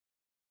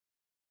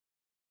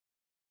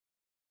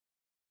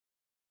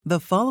The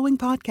following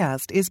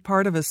podcast is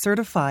part of a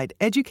certified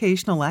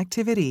educational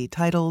activity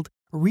titled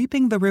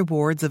Reaping the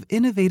Rewards of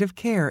Innovative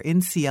Care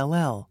in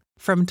CLL,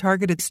 From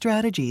Targeted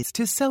Strategies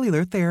to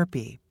Cellular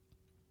Therapy.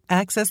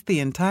 Access the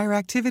entire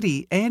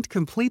activity and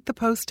complete the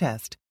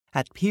post-test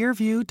at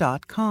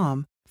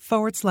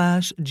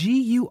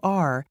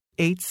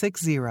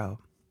peerview.com/GUR860.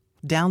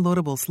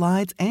 Downloadable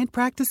slides and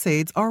practice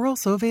aids are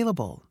also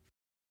available.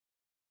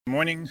 Good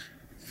morning.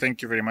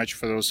 Thank you very much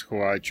for those who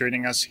are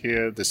joining us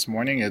here this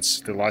morning. It's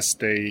the last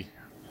day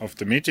of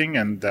the meeting,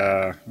 and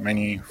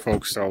many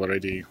folks are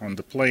already on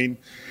the plane.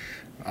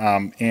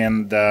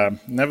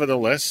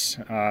 Nevertheless,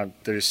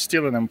 there is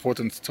still an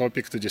important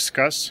topic to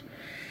discuss,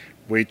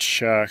 which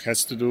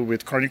has to do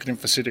with chronic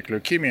lymphocytic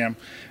leukemia.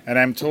 And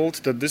I'm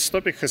told that this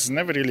topic has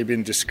never really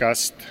been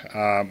discussed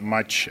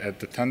much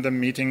at the Tandem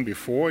meeting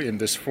before in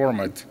this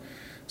format.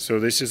 So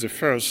this is a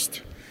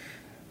first.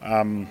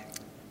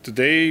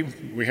 Today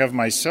we have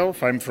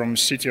myself, I'm from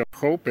City of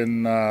Hope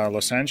in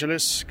Los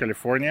Angeles,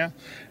 California,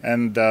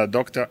 and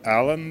Dr.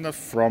 Allen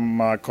from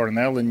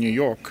Cornell in New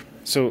York.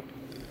 So,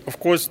 of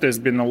course, there's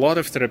been a lot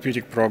of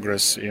therapeutic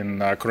progress in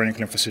chronic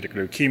lymphocytic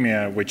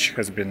leukemia, which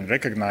has been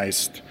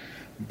recognized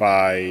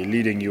by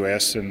leading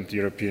US and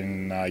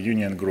European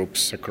Union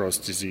groups across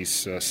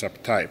disease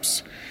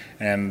subtypes.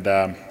 And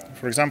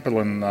for example,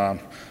 in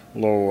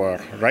lower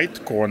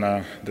right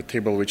corner, the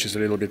table which is a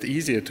little bit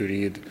easier to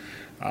read,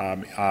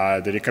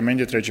 are the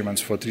recommended regimens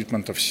for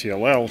treatment of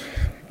CLL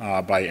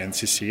by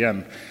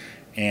NCCN.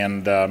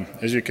 And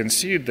as you can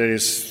see, there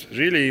is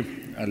really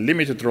a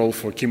limited role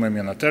for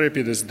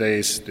chemoimmunotherapy these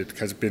days. It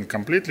has been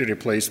completely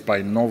replaced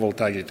by novel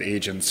targeted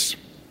agents.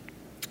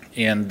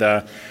 And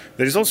there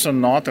is also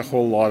not a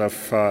whole lot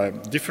of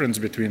difference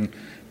between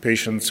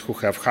patients who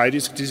have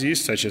high-risk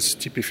disease, such as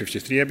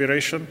TP53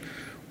 aberration,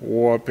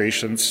 or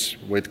patients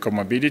with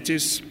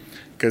comorbidities,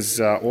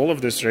 because all of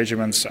these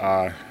regimens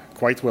are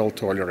quite well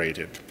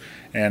tolerated.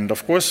 And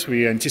of course,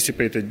 we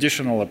anticipate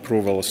additional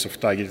approvals of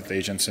targeted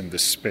agents in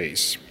this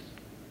space.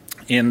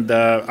 And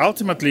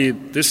ultimately,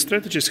 these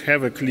strategies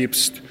have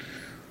eclipsed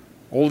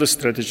all the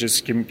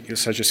strategies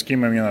such as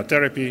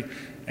chemoimmunotherapy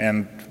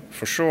and,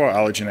 for sure,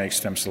 allogeneic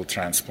stem cell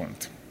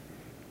transplant.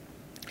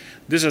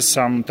 These are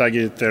some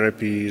targeted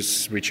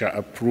therapies which are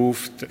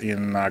approved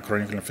in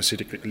chronic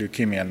lymphocytic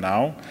leukemia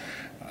now.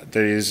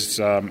 There is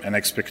an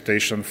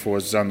expectation for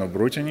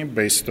zanubrutinib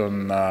based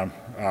on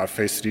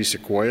phase 3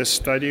 Sequoia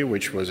study,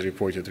 which was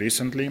reported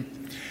recently.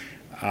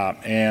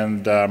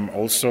 And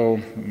also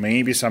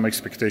maybe some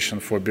expectation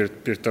for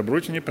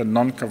pirtobrutinib, a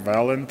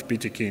non-covalent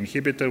BTK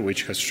inhibitor,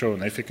 which has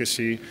shown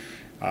efficacy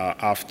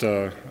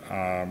after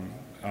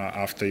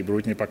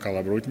ibrutinib,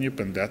 acalabrutinib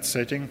in that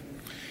setting.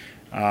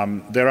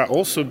 There are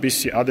also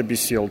other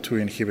BCL2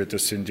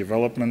 inhibitors in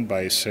development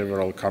by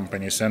several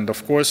companies. And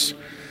of course,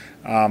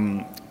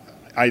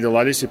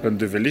 idelalisib and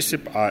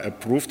duvelisib are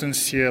approved in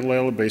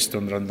CLL based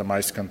on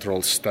randomized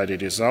controlled study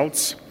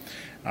results.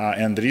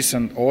 And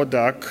recent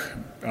ODAC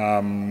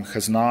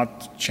has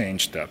not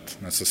changed that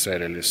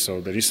necessarily. So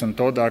the recent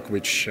ODAC,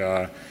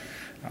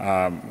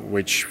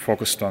 which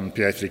focused on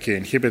PI3K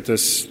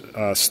inhibitors,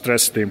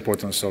 stressed the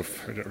importance of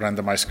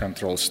randomized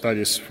controlled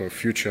studies for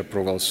future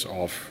approvals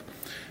of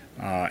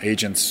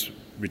agents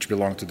which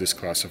belong to this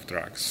class of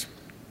drugs.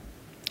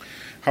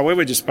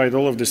 However, despite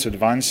all of these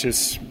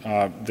advances,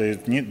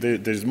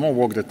 there's more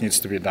work that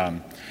needs to be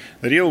done.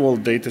 The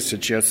real-world data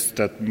suggests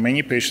that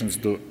many patients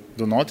do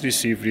not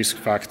receive risk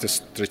factor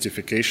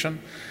stratification,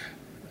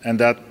 and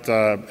that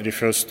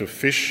refers to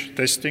FISH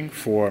testing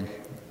for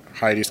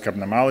high-risk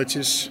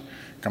abnormalities,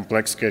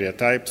 complex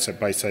karyotypes,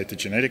 by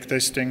cytogenetic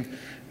testing,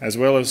 as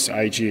well as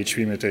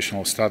IGHV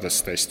mutational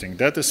status testing.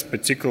 That is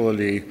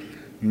particularly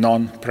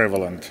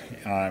non-prevalent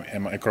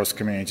across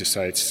community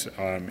sites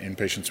in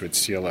patients with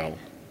CLL.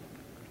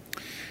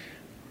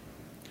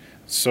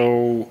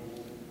 So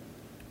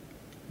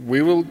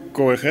we will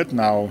go ahead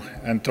now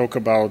and talk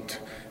about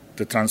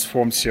the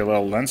transformed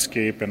CLL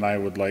landscape, and I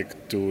would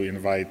like to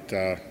invite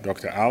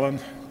Dr.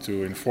 Allen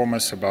to inform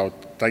us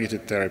about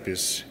targeted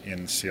therapies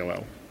in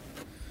CLL.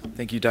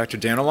 Thank you, Dr.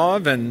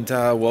 Danilov, and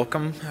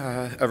welcome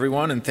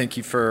everyone, and thank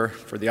you for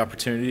the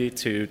opportunity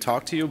to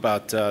talk to you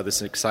about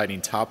this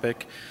exciting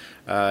topic.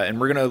 And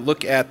we're going to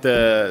look at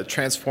the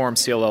transformed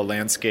CLL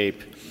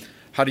landscape.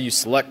 How do you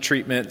select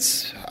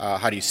treatments?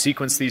 How do you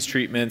sequence these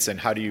treatments? And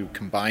how do you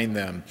combine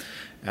them?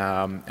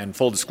 And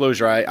full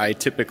disclosure, I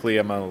typically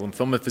am a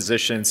lymphoma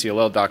physician,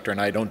 CLL doctor, and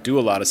I don't do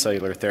a lot of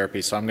cellular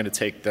therapy, so I'm going to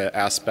take the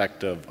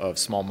aspect of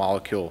small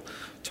molecule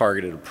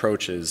targeted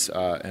approaches,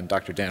 and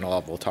Dr.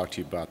 Danilov will talk to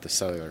you about the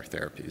cellular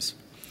therapies.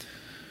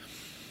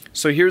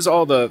 So here's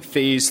all the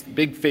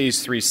big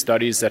phase 3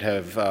 studies that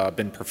have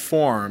been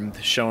performed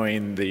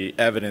showing the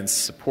evidence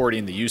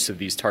supporting the use of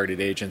these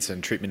targeted agents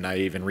in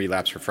treatment-naive and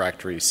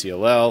relapse-refractory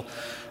CLL.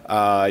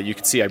 You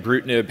can see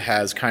ibrutinib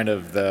has kind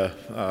of the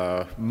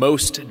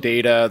most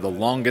data, the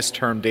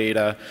longest-term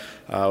data,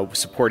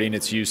 supporting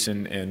its use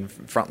in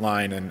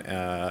frontline and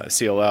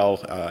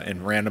CLL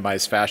in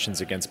randomized fashions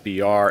against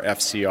BR,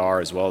 FCR,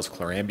 as well as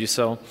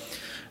chlorambucil.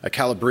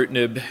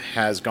 Acalabrutinib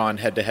has gone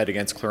head-to-head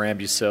against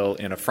chlorambucil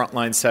in a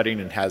frontline setting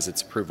and has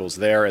its approvals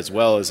there, as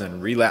well as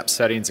in relapse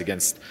settings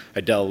against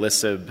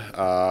idelalisib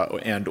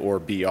or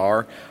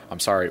BR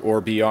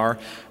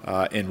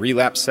in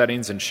relapse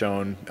settings, and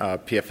shown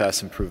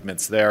PFS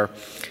improvements there.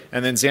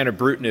 And then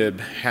zanubrutinib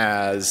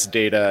has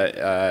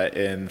data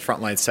in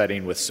frontline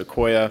setting with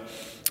SEQUOIA,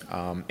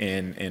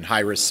 in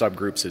high-risk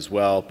subgroups as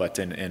well, but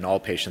in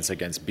all patients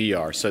against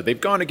BR. So they've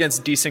gone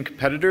against decent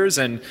competitors,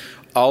 and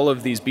all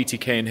of these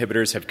BTK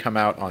inhibitors have come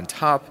out on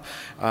top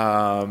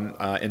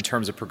in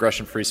terms of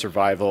progression-free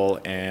survival,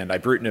 and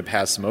ibrutinib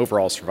has some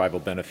overall survival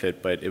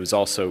benefit, but it was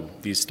also,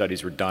 these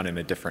studies were done in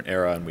a different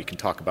era, and we can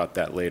talk about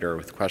that later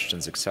with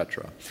questions,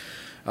 etc.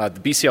 The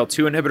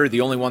BCL2 inhibitor, the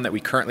only one that we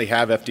currently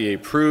have FDA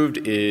approved,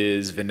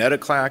 is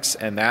venetoclax,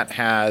 and that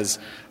has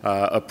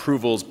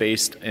approvals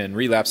based in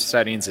relapse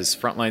settings as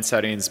frontline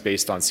settings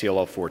based on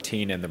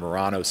CLL14 and the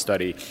Murano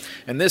study.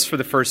 And this, for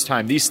the first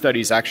time, these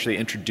studies actually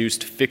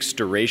introduced fixed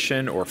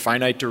duration or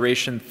finite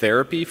duration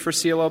therapy for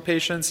CLL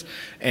patients,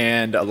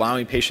 and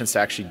allowing patients to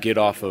actually get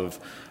off of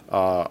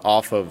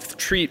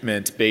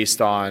treatment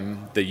based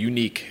on the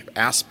unique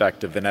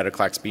aspect of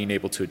venetoclax being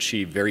able to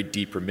achieve very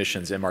deep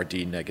remissions,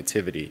 MRD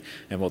negativity,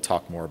 and we'll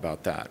talk more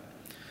about that.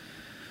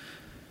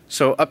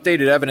 So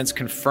updated evidence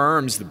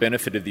confirms the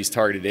benefit of these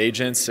targeted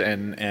agents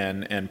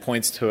and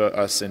points to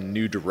us in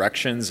new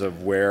directions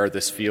of where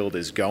this field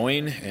is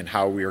going and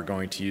how we are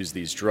going to use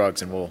these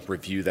drugs, and we'll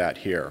review that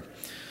here.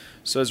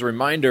 So as a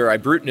reminder,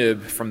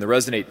 ibrutinib from the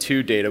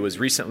RESONATE-2 data was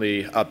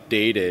recently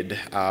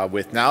updated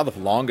with now the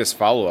longest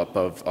follow-up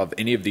of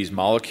any of these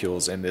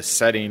molecules in this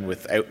setting,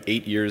 with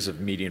 8 years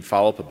of median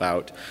follow-up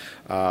about.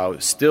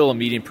 Still, a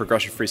median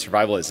progression-free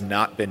survival has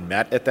not been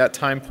met at that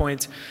time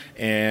point,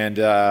 and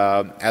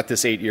at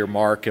this 8-year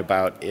mark,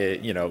 about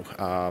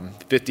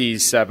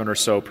 57% or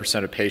so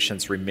of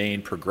patients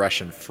remain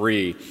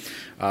progression-free.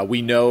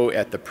 We know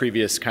at the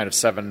previous kind of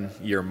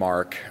 7-year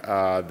mark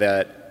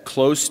that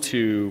close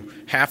to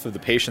half of the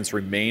patients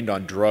remained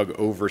on drug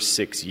over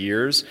 6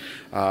 years.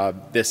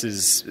 This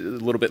is a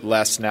little bit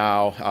less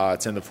now.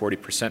 It's in the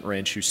 40%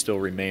 range who still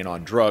remain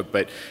on drug,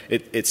 but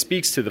it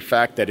speaks to the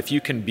fact that if you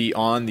can be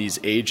on these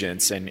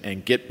agents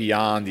and get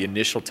beyond the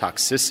initial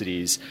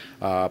toxicities,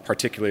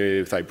 particularly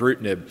with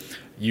ibrutinib,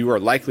 you are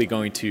likely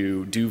going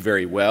to do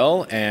very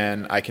well.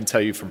 And I can tell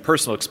you from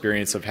personal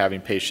experience of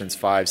having patients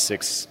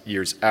 5-6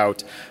 years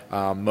out,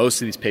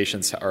 most of these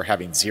patients are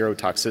having zero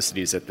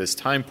toxicities at this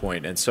time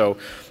point. And so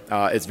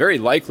it's very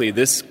likely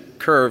this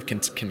curve can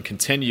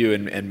continue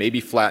and maybe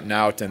flatten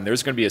out, and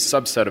there's going to be a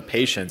subset of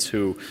patients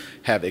who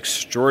have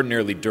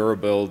extraordinarily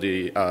durable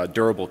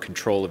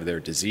control of their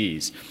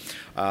disease.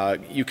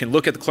 You can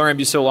look at the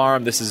chlorambucil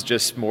arm. This is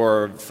just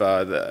more of,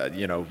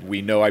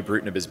 we know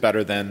ibrutinib is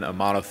better than a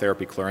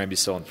monotherapy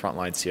chlorambucil in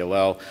frontline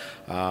CLL,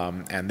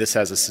 and this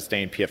has a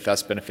sustained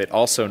PFS benefit.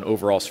 Also, an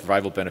overall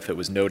survival benefit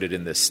was noted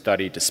in this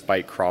study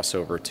despite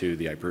crossover to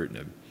the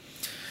ibrutinib.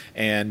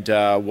 And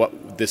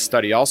what this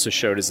study also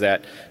showed is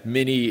that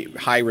many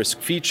high-risk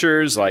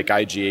features like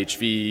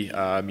IGHV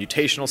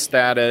mutational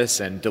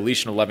status and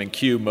deletion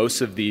 11q,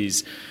 most of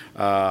these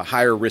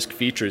higher risk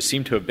features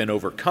seem to have been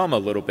overcome a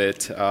little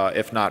bit,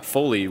 if not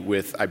fully,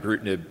 with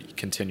ibrutinib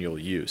continual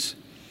use.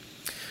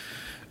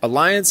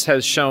 Alliance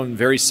has shown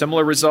very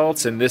similar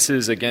results, and this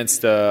is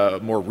against a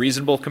more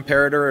reasonable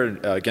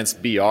comparator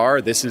against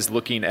BR. This is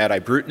looking at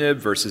ibrutinib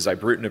versus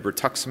ibrutinib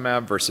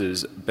rituximab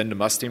versus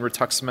bendamustine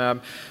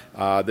rituximab.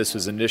 This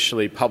was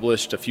initially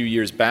published a few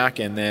years back,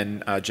 and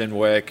then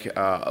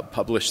Genwoek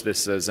published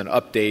this as an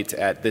update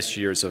at this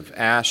year's of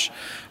ASH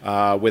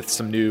with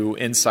some new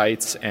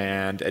insights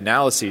and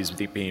analyses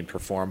being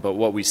performed. But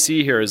what we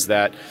see here is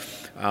that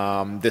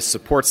this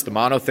supports the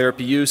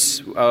monotherapy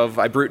use of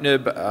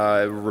ibrutinib.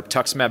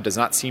 Rituximab does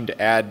not seem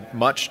to add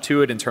much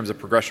to it in terms of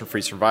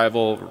progression-free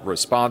survival,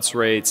 response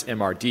rates,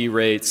 MRD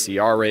rates,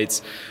 CR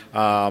rates,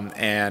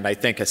 and I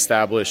think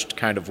established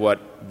kind of what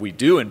we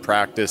do in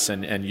practice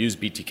and use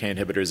BTK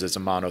inhibitors as a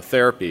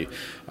monotherapy.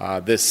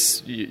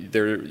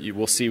 You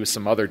will see with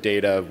some other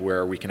data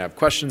where we can have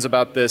questions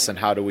about this and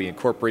how do we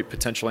incorporate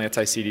potential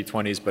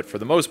anti-CD20s, but for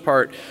the most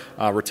part,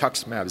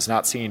 rituximab is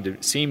not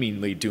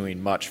seemingly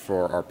doing much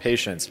for our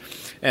patients.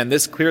 And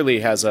this clearly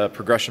has a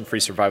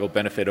progression-free survival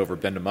benefit over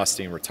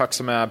bendamustine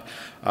rituximab,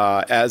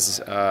 as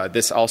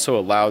this also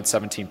allowed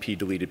 17p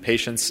deleted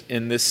patients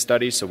in this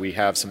study, so we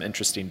have some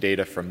interesting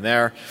data from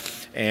there.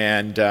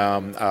 And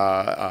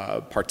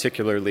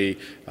particularly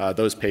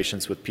those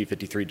patients with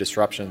p53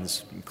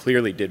 disruptions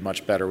clearly did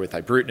much better with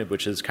ibrutinib,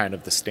 which is kind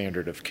of the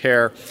standard of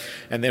care.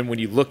 And then when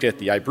you look at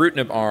the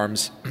ibrutinib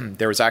arms,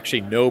 there was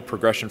actually no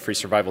progression-free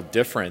survival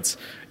difference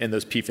in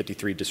those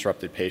p53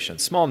 disrupted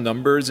patients. Small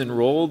numbers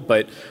enrolled,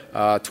 but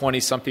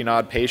 20-something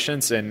odd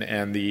patients,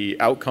 and the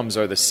outcomes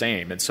are the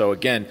same. And so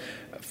again,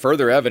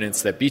 further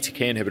evidence that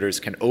BTK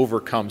inhibitors can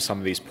overcome some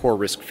of these poor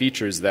risk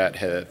features that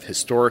have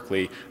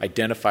historically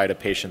identified a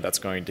patient that's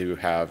going to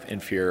have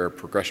inferior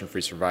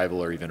progression-free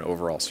survival or even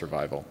overall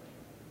survival.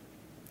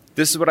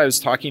 This is what I was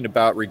talking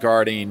about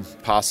regarding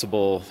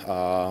possible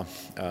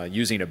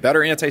using a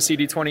better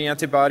anti-CD20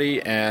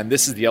 antibody, and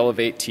this is the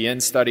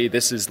Elevate-TN study.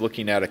 This is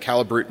looking at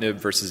acalabrutinib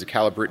versus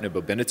acalabrutinib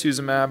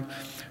obinutuzumab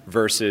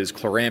versus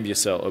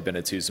chlorambucil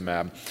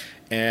obinutuzumab.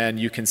 And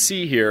you can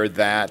see here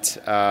that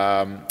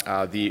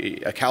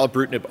the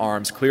acalabrutinib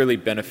arms clearly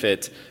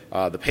benefit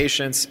the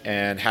patients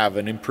and have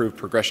an improved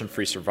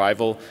progression-free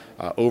survival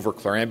over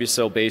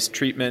chlorambucil-based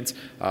treatment.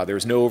 There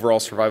was no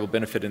overall survival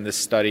benefit in this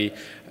study.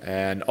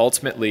 And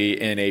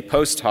ultimately, in a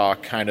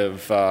post-hoc kind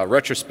of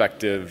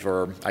retrospective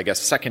or, I guess,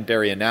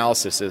 secondary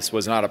analysis, this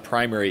was not a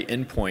primary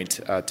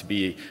endpoint to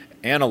be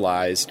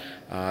analyzed.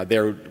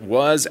 There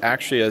was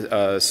actually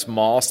a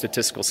small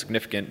statistical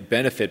significant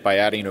benefit by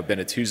adding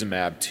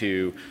obinutuzumab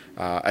to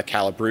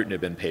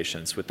acalabrutinib in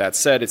patients. With that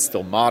said, it's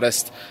still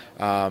modest,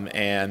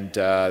 and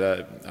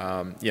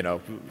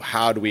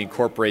how do we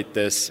incorporate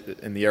this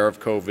in the era of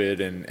COVID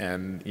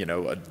and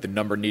the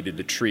number needed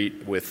to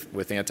treat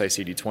with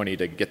anti-CD20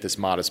 to get this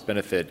modest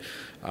benefit?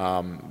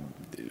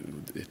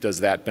 Does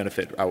that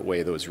benefit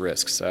outweigh those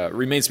risks?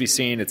 Remains to be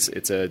seen.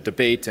 It's a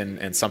debate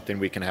and something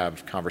we can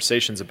have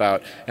conversations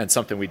about and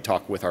something we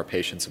talk with our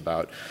patients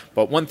about.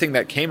 But one thing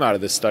that came out of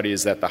this study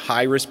is that the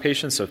high-risk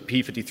patients, so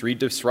P53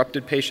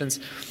 disrupted patients,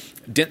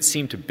 didn't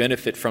seem to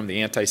benefit from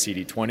the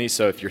anti-CD20.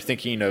 So if you're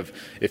thinking of,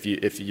 if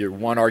your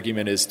one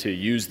argument is to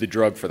use the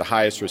drug for the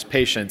highest risk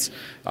patients,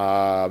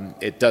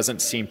 it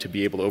doesn't seem to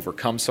be able to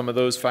overcome some of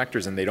those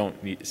factors, and they don't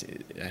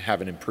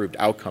have an improved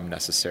outcome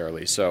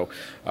necessarily. So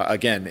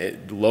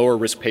again, lower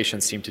risk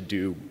patients seem to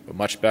do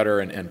much better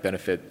and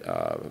benefit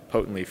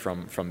potently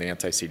from the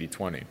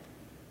anti-CD20.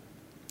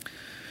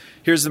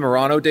 Here's the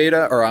Murano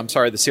data, the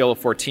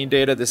CLO14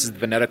 data. This is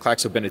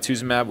venetoclax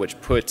obinutuzumab, which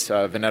put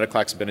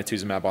venetoclax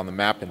obinutuzumab on the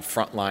map in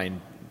frontline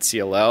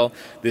CLL.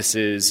 This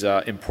is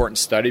an important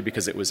study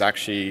because it was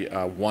actually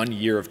 1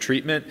 year of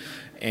treatment,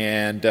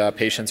 and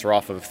patients are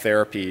off of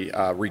therapy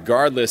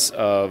regardless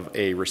of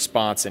a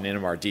response in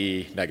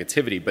NMRD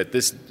negativity. But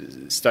this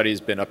study has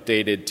been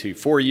updated to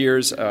 4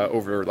 years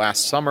over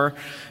last summer,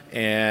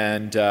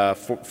 and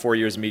 4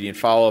 years median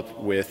follow-up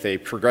with a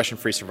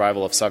progression-free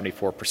survival of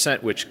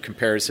 74%, which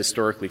compares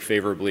historically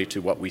favorably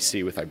to what we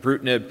see with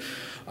ibrutinib.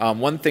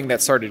 One thing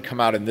that started to come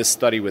out in this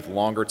study with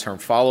longer-term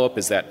follow-up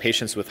is that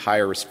patients with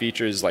higher risk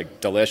features like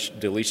deletion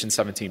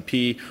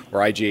 17p or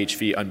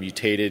IGHV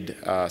unmutated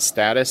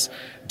status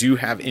do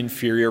have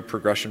inferior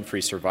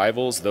progression-free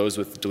survivals. Those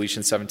with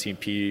deletion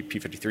 17p,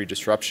 p53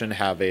 disruption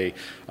have a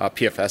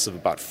PFS of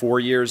about 4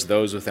 years.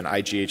 Those with an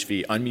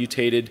IGHV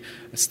unmutated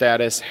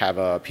status have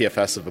a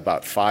PFS of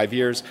about 5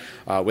 years.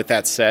 With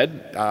that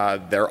said,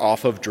 they're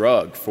off of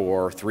drug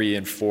for 3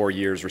 and 4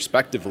 years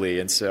respectively,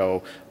 and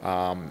so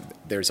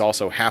there's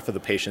also half of the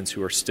patients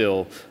who are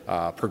still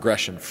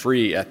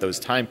progression-free at those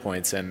time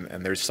points,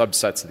 and there's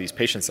subsets of these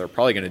patients that are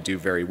probably going to do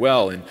very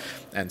well.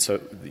 And so,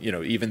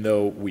 even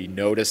though we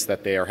notice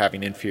that they are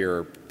having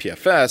inferior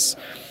PFS,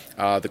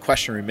 the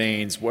question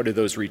remains, what do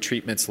those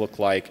retreatments look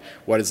like?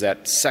 What does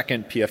that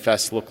second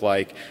PFS look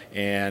like?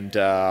 And,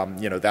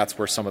 that's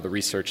where some of the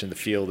research in the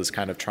field is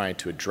kind of trying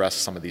to address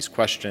some of these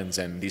questions,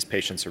 and these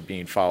patients are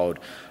being followed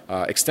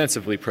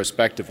extensively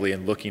prospectively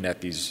and looking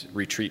at these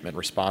retreatment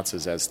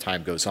responses as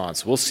time goes on.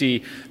 So we'll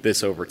see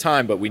this over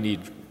time, but we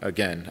need,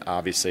 again,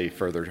 obviously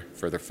further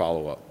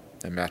follow-up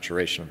and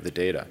maturation of the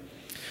data.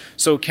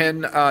 So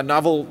can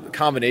novel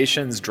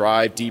combinations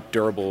drive deep,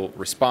 durable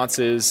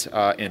responses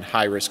in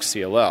high-risk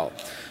CLL?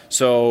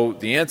 So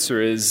the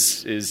answer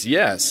is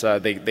yes,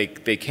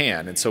 they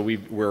can. And so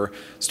we're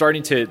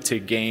starting to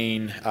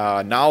gain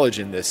knowledge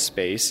in this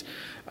space.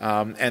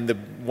 And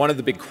one of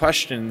the big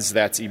questions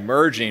that's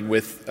emerging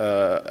with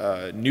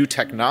new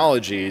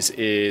technologies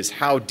is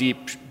how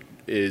deep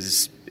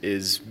is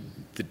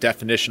the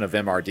definition of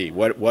MRD.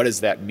 What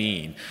does that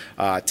mean?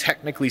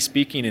 Technically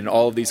speaking, in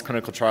all of these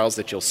clinical trials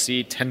that you'll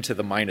see, 10 to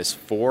the minus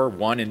 4,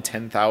 1 in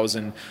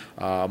 10,000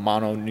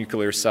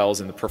 mononuclear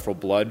cells in the peripheral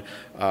blood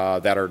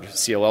that are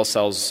CLL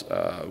cells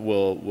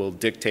will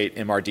dictate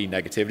MRD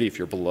negativity if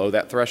you're below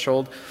that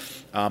threshold.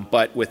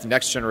 But with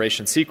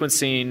next-generation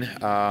sequencing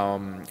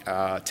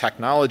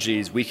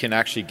technologies, we can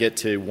actually get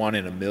to 1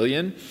 in a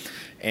million.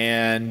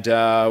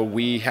 And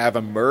we have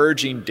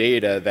emerging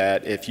data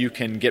that if you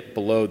can get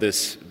below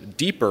this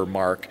deeper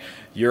mark,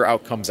 your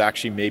outcomes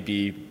actually may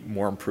be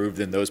more improved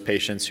than those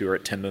patients who are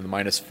at 10 to the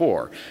minus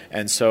 4.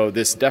 And so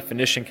this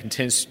definition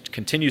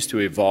continues to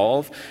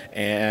evolve,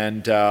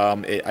 and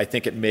I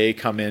think it may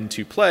come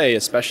into play,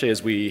 especially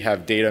as we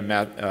have data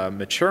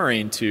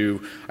maturing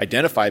to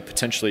identify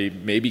potentially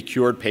maybe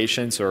cured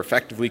patients or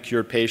effectively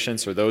cured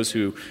patients or those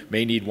who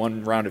may need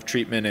one round of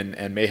treatment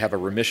and may have a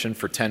remission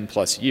for 10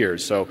 plus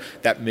years. So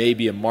that may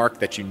be a mark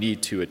that you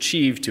need to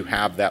achieve to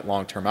have that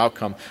long-term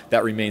outcome.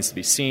 That remains to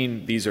be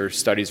seen. These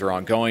studies are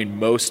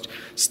ongoing. Most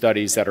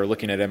studies that are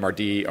looking at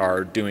MRD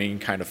are doing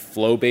kind of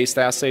flow-based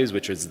assays,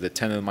 which is the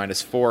 10 to the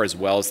minus 4, as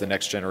well as the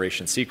next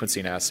generation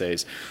sequencing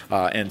assays.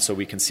 And so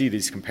we can see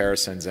these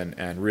comparisons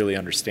and really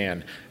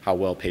understand how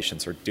well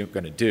patients are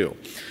going to do.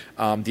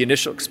 The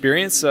initial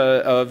experience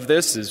of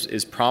this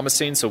is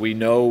promising. So we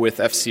know with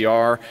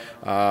FCR,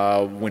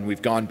 when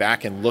we've gone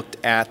back and looked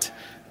at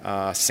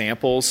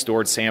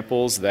stored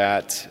samples,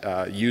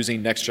 that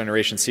using next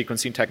generation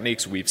sequencing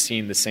techniques, we've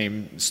seen the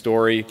same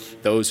story.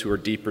 Those who are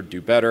deeper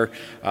do better.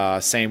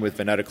 Same with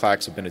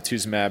venetoclax,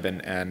 obinutuzumab,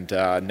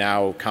 and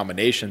now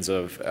combinations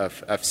of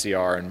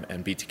FCR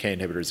and BTK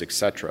inhibitors,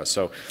 etc.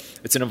 So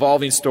it's an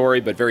evolving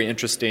story, but very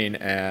interesting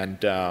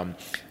and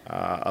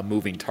a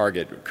moving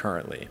target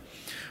currently.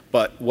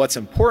 But what's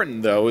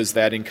important, though, is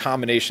that in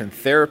combination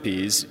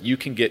therapies, you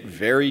can get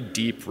very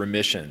deep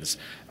remissions.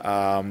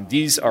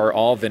 These are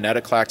all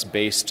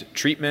venetoclax-based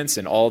treatments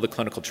in all the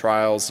clinical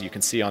trials you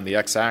can see on the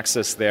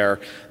x-axis there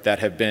that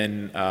have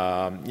been,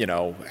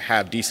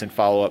 have decent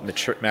follow-up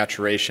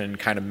maturation,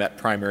 kind of met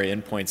primary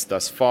endpoints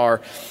thus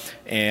far.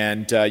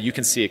 And you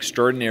can see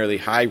extraordinarily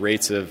high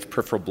rates of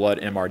peripheral blood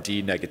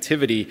MRD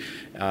negativity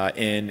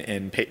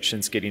in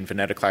patients getting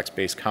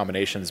venetoclax-based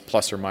combinations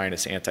plus or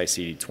minus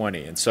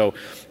anti-CD20. And so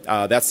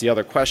that's the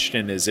other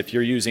question is if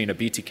you're using a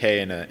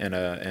BTK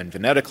and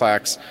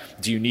venetoclax,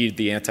 do you need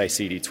the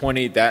anti-CD20?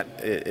 That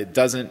it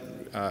doesn't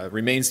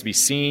remains to be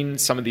seen.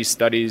 Some of these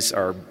studies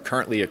are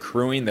currently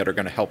accruing that are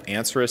going to help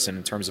answer us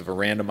in terms of a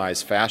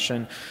randomized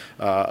fashion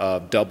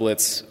of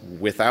doublets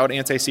without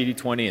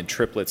anti-CD20 and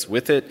triplets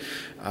with it.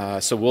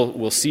 So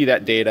we'll see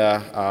that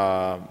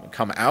data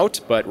come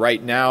out, but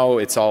right now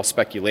it's all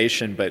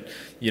speculation. But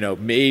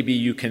maybe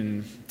you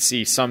can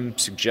see some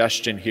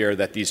suggestion here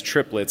that these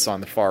triplets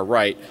on the far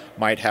right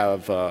might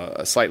have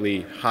a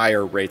slightly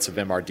higher rates of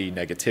MRD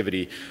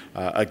negativity.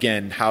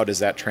 Again, how does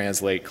that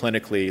translate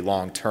clinically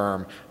long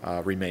term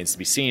remains to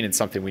be seen, and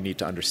something we need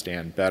to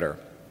understand better.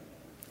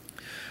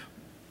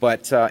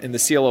 But in the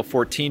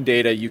CLL14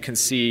 data, you can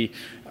see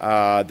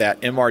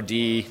that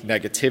MRD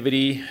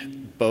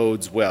negativity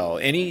bodes well.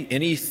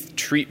 Any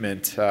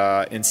treatment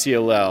in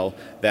CLL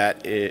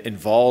that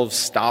involves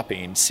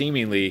stopping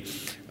seemingly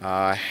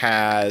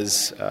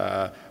has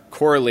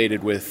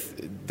correlated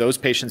with those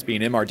patients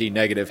being MRD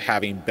negative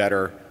having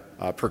better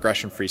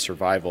progression-free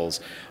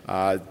survivals.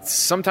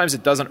 Sometimes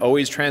it doesn't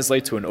always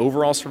translate to an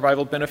overall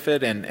survival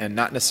benefit and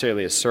not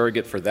necessarily a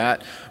surrogate for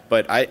that,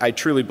 but I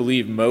truly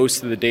believe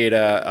most of the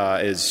data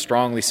is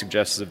strongly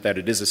suggestive that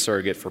it is a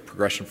surrogate for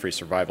progression-free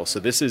survival. So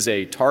this is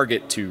a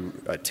target to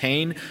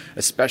attain,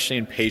 especially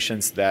in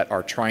patients that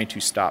are trying to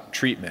stop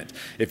treatment.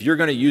 If you're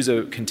going to use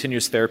a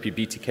continuous therapy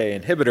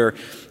BTK inhibitor,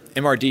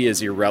 MRD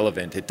is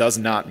irrelevant. It does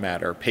not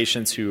matter.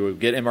 Patients who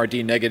get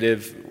MRD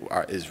negative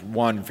is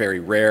very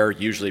rare,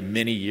 usually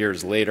many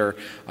years later,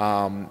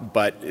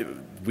 but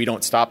we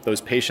don't stop those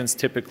patients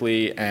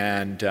typically,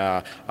 and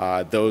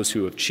those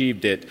who have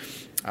achieved it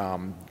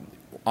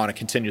on a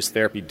continuous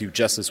therapy do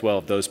just as well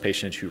as those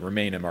patients who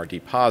remain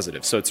MRD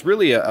positive. So it's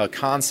really a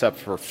concept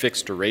for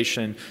fixed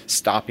duration,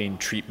 stopping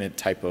treatment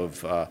type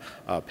of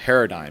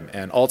paradigm.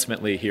 And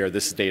ultimately here,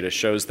 this data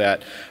shows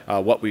that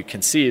what we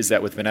can see is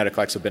that with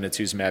venetoclax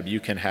obinutuzumab, you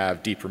can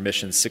have deep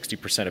remissions,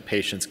 60% of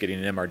patients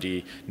getting an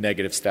MRD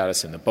negative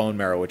status in the bone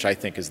marrow, which I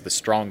think is the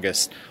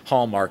strongest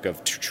hallmark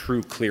of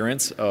true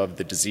clearance of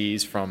the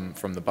disease from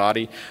the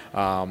body.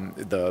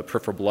 The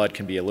peripheral blood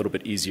can be a little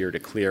bit easier to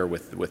clear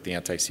with the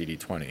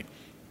anti-CD20.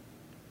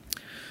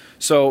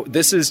 So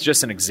this is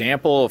just an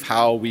example of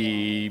how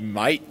we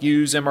might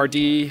use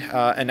MRD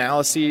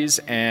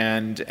analyses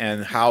and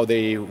how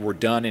they were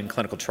done in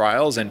clinical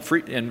trials, and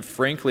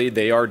frankly,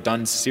 they are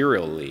done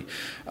serially.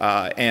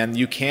 And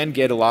you can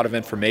get a lot of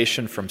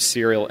information from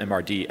serial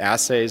MRD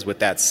assays. With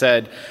that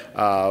said,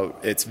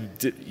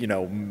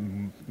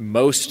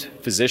 most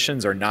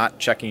physicians are not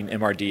checking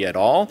MRD at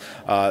all.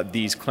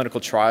 These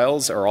clinical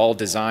trials are all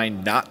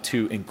designed not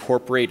to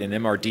incorporate an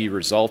MRD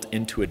result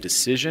into a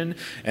decision,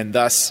 and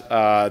thus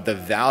the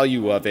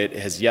value of it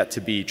has yet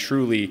to be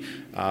truly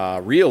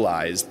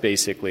realized,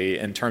 basically,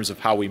 in terms of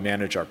how we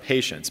manage our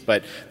patients.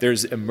 But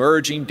there's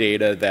emerging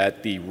data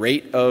that the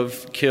rate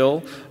of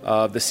kill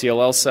of the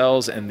CLL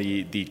cells and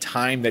the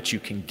time that you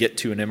can get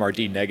to an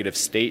MRD negative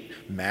state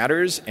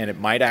matters, and it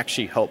might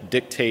actually help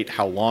dictate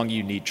how long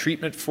you need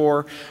treatment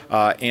for,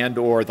 and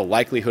or the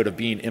likelihood of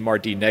being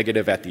MRD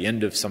negative at the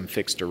end of some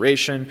fixed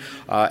duration,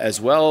 as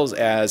well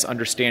as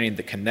understanding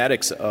the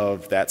kinetics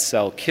of that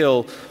cell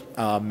kill.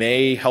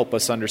 May help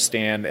us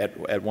understand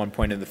at one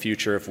point in the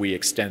future if we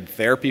extend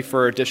therapy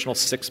for additional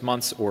 6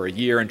 months or a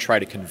year and try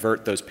to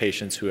convert those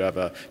patients who have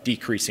a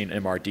decreasing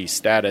MRD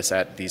status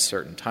at these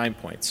certain time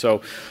points.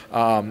 So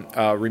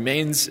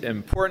remains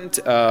important,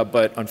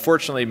 but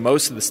unfortunately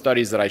most of the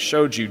studies that I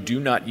showed you do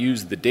not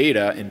use the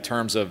data in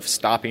terms of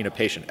stopping a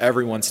patient.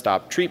 Everyone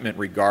stopped treatment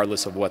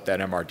regardless of what that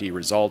MRD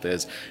result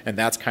is, and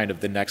that's kind of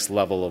the next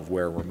level of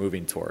where we're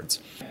moving towards.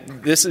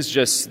 This is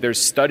just,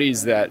 there's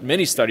studies that,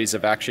 many studies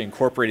have actually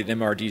incorporated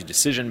incorporated MRD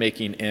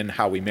decision-making in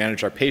how we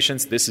manage our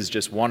patients. This is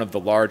just one of the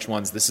large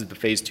ones. This is the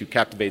phase 2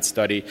 Captivate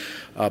study.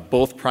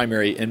 Both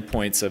primary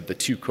endpoints of the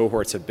 2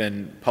 cohorts have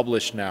been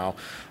published now.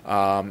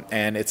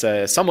 And it's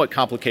a somewhat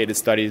complicated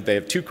study. They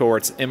have 2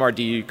 cohorts,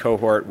 MRD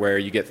cohort where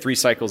you get 3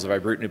 cycles of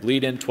ibrutinib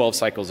lead-in, 12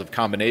 cycles of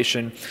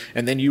combination,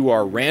 and then you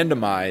are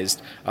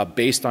randomized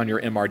based on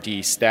your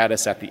MRD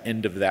status at the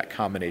end of that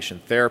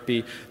combination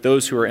therapy.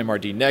 Those who are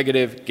MRD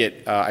negative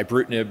get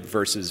ibrutinib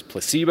versus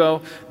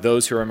placebo.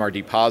 Those who are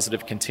MRD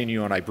positive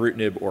continue on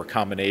ibrutinib or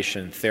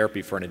combination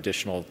therapy for an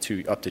additional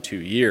up to 2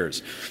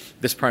 years.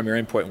 This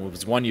primary endpoint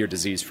was 1-year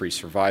disease-free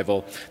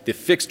survival. The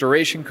fixed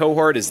duration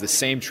cohort is the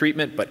same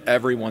treatment, but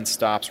everyone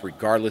stops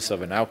regardless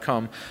of an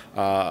outcome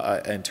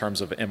in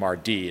terms of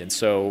MRD. And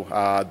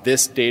so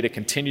this data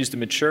continues to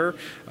mature.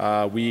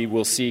 We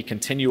will see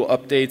continual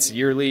updates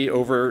yearly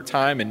over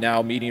time, and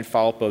now median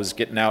follow-up is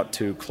getting out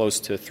to close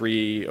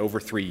to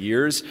over 3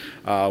 years,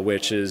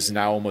 which is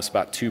now almost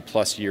about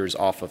 2+ years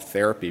off of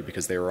therapy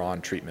because they were on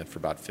treatment for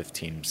about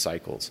 15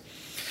 cycles.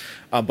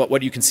 But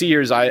what you can see here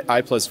is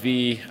I plus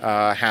V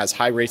has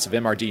high rates of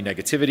MRD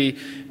negativity,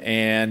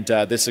 and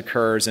this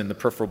occurs in the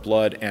peripheral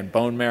blood and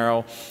bone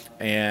marrow.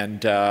 And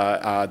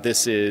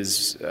this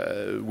is,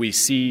 we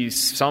see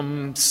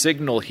some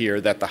signal here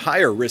that the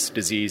higher risk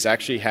disease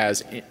actually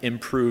has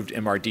improved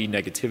MRD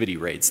negativity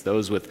rates.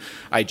 Those with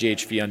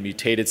IGHV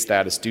unmutated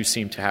status do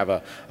seem to have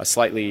a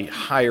slightly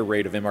higher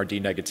rate of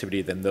MRD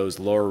negativity than those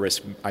lower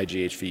risk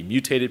IGHV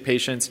mutated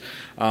patients.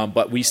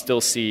 But we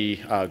still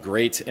see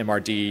great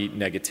MRD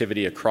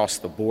negativity across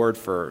the board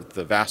for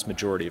the vast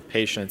majority of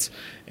patients.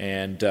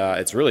 And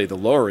it's really the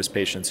lower risk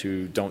patients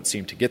who don't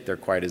seem to get there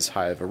quite as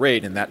high of a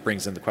rate. And that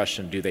brings in the question,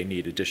 do they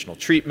need additional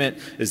treatment?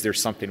 Is there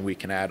something we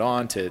can add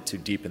on to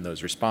deepen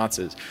those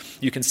responses?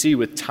 You can see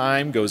with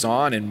time goes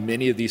on, and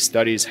many of these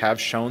studies have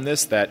shown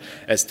this, that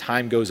as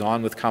time goes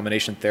on with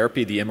combination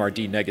therapy, the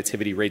MRD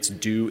negativity rates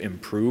do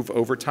improve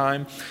over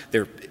time.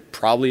 There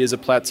probably is a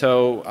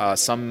plateau.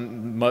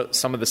 Some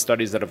of the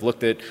studies that have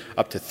looked at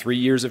up to 3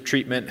 years of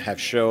treatment have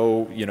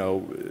shown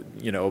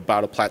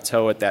about a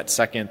plateau at that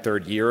second,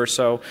 third year or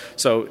so.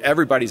 So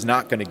everybody's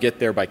not going to get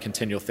there by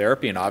continual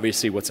therapy, and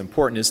obviously what's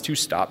important is to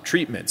stop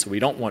treatment. So we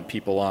don't want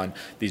people on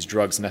these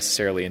drugs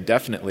necessarily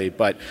indefinitely,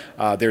 but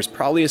there's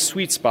probably a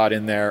sweet spot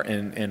in there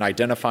in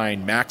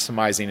identifying,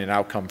 maximizing an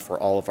outcome for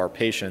all of our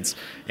patients,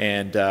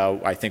 and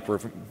I think we're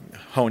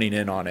honing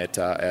in on it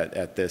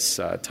at this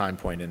time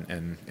point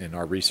in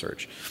our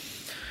research.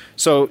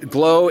 So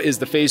GLOW is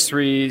the phase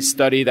 3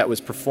 study that was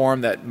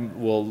performed that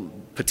will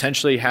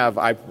potentially have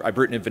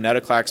ibrutinib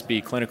venetoclax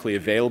be clinically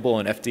available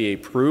and FDA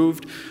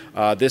approved.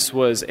 This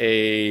was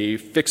a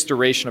fixed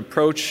duration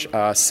approach,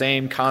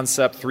 same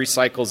concept, 3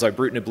 cycles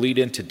ibrutinib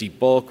lead-in to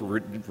debulk,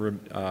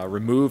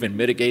 remove and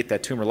mitigate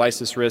that tumor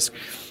lysis risk,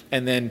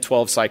 and then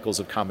 12 cycles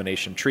of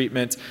combination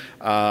treatment.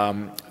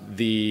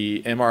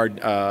 The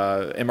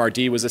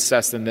MRD was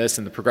assessed in this,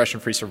 and the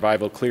progression-free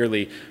survival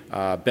clearly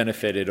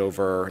benefited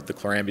over the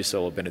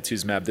chlorambucil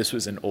obinutuzumab. This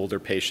was in older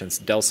patients.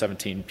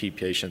 Del-17p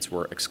patients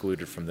were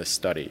excluded from this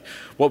study.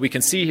 What we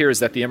can see here is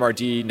that the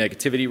MRD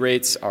negativity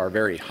rates are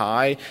very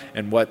high,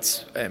 and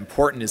what's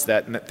important is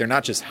that they're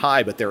not just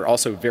high, but they're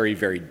also very,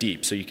 very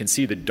deep. So you can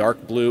see the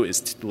dark blue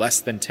is less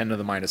than 10 to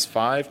the minus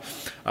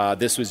 5.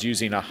 This was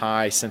using a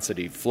high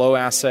sensitivity flow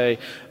assay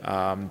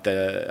that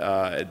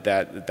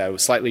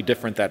was slightly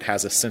different, that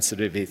has a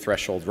sensitivity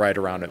threshold right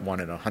around at 1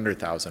 in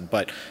 100,000.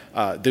 But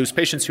those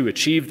patients who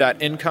achieve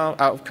that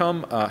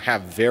outcome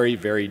have very,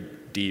 very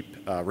deep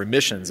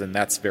remissions, and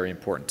that's very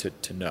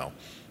important to know.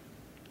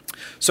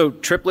 So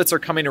triplets are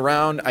coming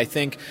around. I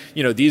think,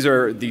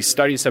 these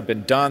studies have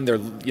been done.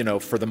 They're,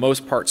 for the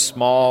most part,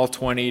 small,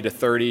 20 to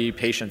 30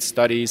 patient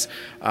studies.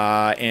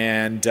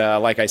 And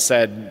like I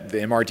said, the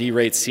MRD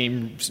rates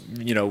seem,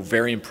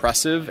 very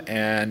impressive.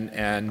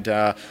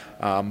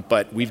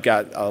 But we've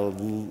got a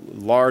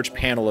large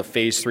panel of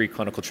phase 3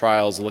 clinical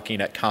trials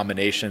looking at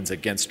combinations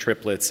against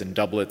triplets and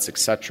doublets, et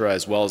cetera,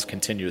 as well as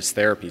continuous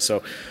therapy.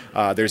 So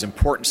there's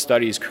important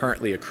studies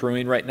currently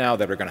accruing right now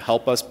that are going to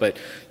help us, but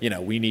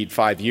we need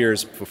 5 years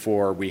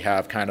before we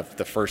have kind of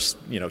the first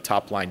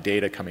top-line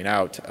data coming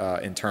out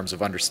in terms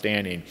of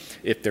understanding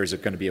if there's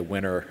going to be a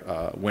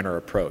winner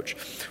approach.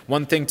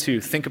 One thing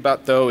to think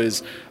about, though,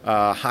 is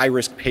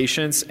high-risk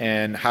patients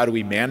and how do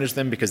we manage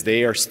them, because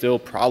they are still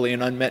probably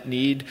an unmet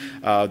need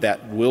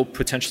that will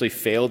potentially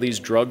fail these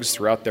drugs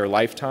throughout their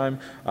lifetime,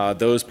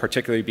 those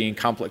particularly being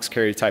complex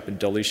karyotype and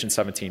deletion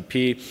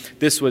 17p.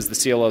 This was the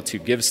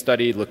CLL2 GIVE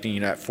study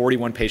looking at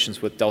 41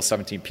 patients with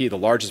del-17p, the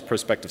largest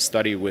prospective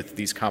study with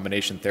these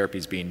combination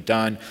therapies being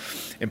done.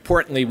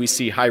 Importantly, we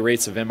see high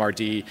rates of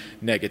MRD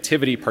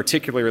negativity,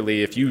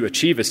 particularly if you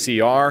achieve a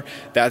CR.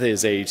 That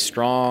is a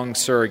strong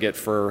surrogate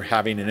for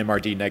having an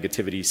MRD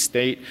negativity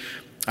state.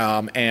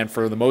 And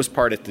for the most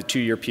part, at the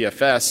 2-year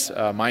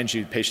PFS, mind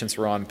you, patients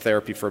were on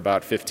therapy for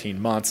about 15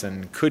 months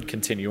and could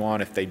continue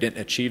on if they didn't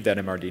achieve that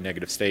MRD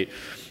negative state.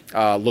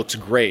 Looks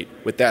great.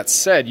 With that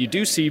said, you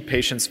do see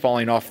patients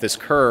falling off this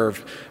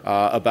curve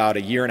about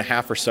 1.5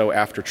 years or so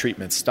after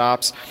treatment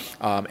stops.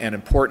 And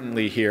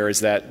importantly here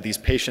is that these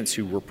patients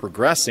who were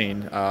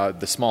progressing,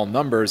 the small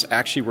numbers,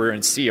 actually were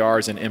in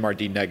CRs and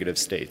MRD negative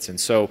states. And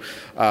so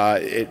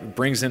it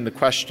brings in the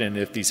question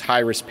if these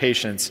high-risk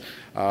patients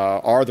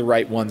are the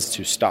right ones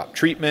to stop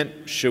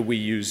treatment. Should we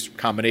use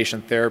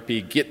combination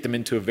therapy, get them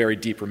into a very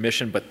deep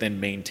remission, but then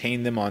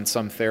maintain them on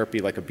some therapy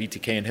like a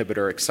BTK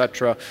inhibitor, et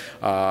cetera,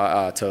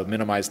 to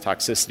minimize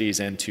toxicities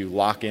and to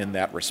lock in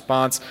that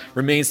response?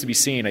 Remains to be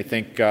seen. I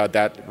think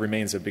that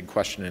remains a big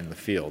question in the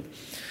field.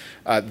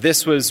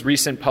 This was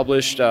recently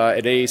published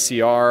at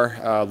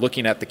AACR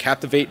looking at the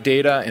Captivate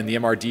data and the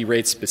MRD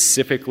rates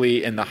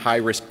specifically in the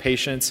high-risk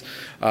patients.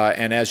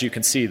 And as you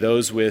can see,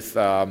 those with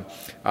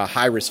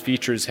high-risk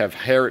features have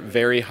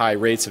very high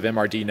rates of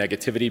MRD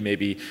negativity,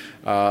 maybe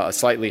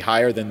slightly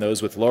higher than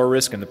those with lower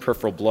risk in the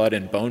peripheral blood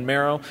and bone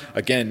marrow.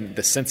 Again,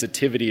 the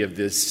sensitivity of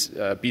this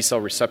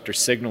B-cell receptor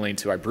signaling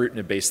to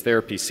ibrutinib-based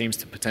therapy seems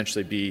to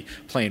potentially be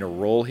playing a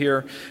role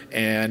here.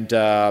 And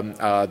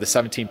the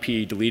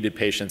 17p deleted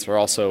patients are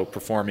also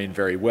performing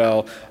very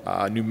well.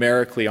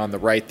 Numerically on the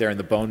right there in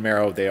the bone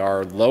marrow, they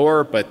are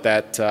lower, but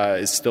that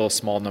is still a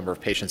small number of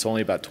patients,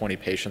 only about 20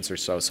 patients or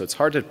so. So it's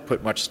hard to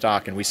put much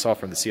stock, and we saw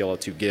from the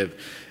CLL2 GIV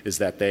is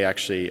that they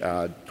actually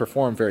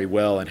performed very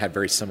well and had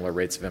very similar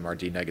rates of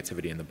MRD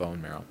negativity in the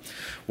bone marrow.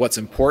 What's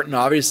important,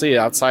 obviously,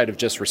 outside of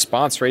just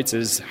response rates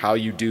is how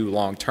you do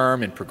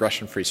long-term and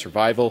progression-free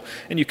survival.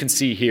 And you can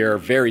see here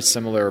very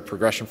similar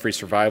progression-free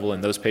survival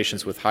in those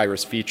patients with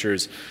high-risk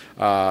features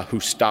who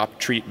stopped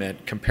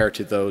treatment compared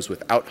to those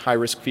without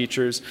high-risk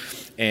features.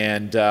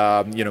 And,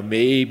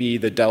 maybe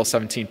the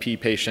del-17p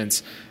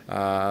patients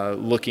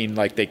looking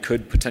like they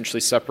could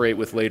potentially separate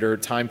with later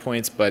time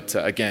points, but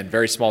again,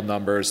 very small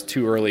numbers,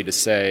 too early to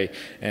say,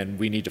 and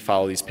we need to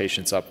follow these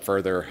patients up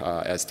further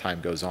as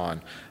time goes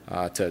on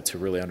to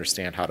really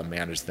understand how to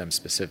manage them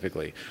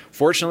specifically.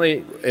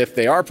 Fortunately, if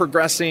they are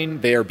progressing,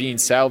 they are being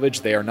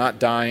salvaged, they are not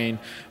dying,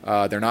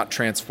 they're not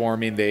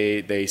transforming,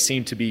 they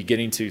seem to be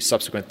getting to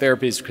subsequent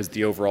therapies because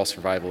the overall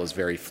survival is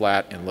very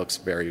flat and looks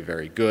very,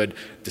 very good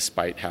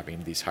despite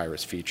having these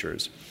high-risk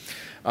features.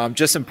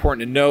 Just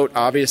important to note,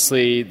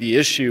 obviously, the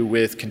issue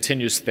with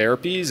continuous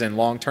therapies and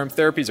long-term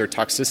therapies are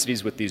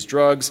toxicities with these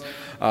drugs.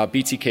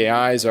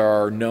 BTKIs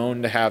are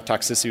known to have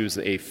toxicities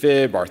with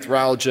AFib,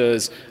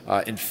 arthralgias,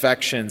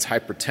 infections,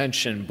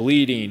 hypertension,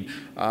 bleeding.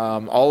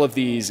 All of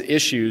these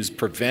issues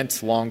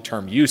prevent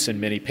long-term use in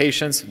many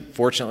patients.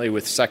 Fortunately,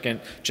 with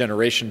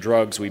second-generation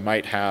drugs, we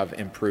might have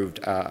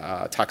improved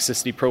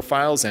toxicity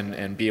profiles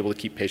and be able to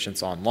keep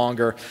patients on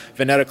longer.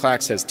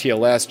 Venetoclax has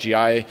TLS,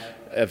 GI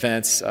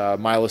events,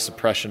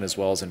 myelosuppression, as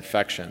well as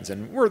infections.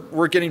 And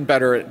we're getting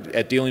better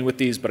at dealing with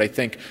these, but I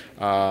think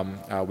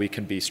we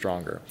can be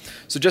stronger.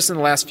 So just in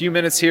the last few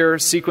minutes here,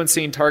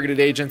 sequencing targeted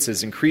agents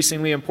is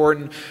increasingly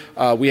important.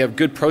 We have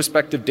good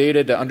prospective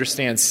data to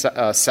understand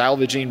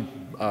salvaging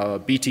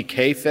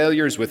BTK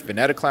failures with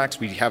venetoclax.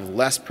 We have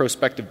less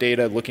prospective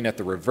data looking at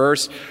the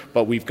reverse,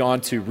 but we've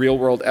gone to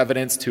real-world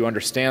evidence to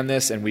understand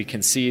this, and we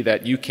can see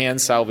that you can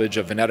salvage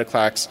a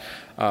venetoclax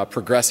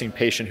progressing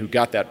patient who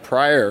got that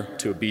prior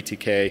to a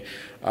BTK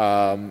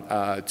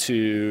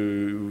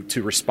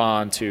to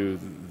respond to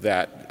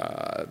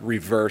that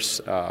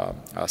reverse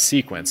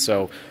sequence.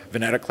 So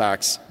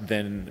venetoclax,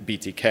 then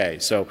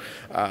BTK. So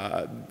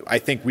I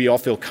think we all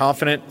feel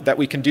confident that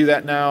we can do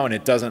that now, and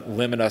it doesn't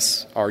limit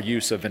our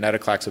use of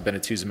venetoclax or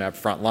obinutuzumab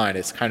frontline.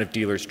 It's kind of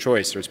dealer's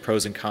choice. There's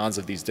pros and cons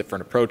of these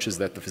different approaches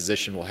that the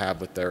physician will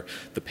have with the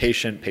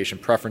patient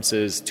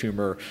preferences,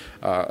 tumor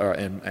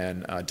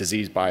and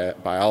disease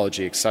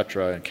biology, et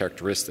cetera, and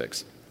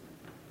characteristics.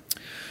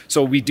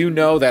 So we do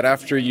know that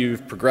after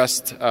you've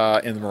progressed in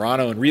the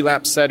Murano and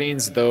relapse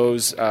settings,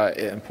 those,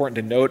 important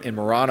to note, in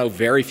Murano,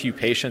 very few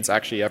patients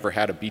actually ever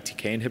had a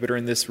BTK inhibitor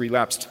in this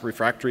relapsed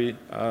refractory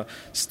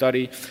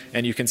study.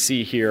 And you can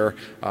see here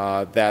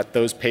that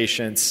those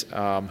patients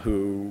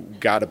who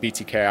got a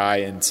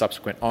BTKI in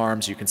subsequent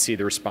arms, you can see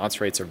the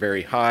response rates are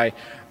very high,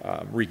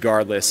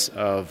 regardless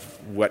of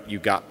what you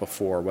got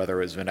before,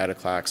 whether it was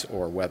venetoclax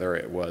or whether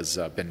it was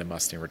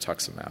bendamustine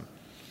rituximab.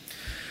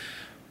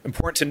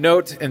 Important to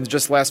note in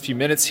just the last few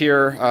minutes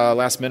here,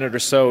 last minute or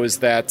so, is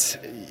that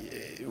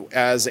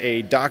as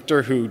a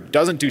doctor who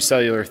doesn't do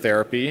cellular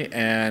therapy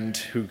and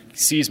who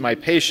sees my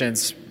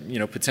patients,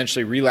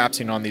 potentially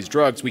relapsing on these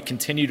drugs, we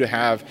continue to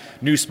have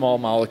new small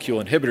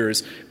molecule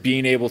inhibitors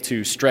being able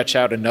to stretch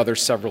out another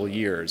several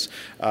years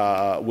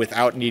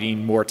without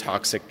needing more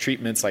toxic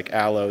treatments like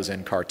allos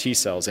and CAR T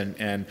cells.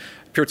 And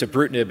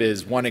Pirtobrutinib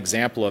is one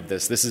example of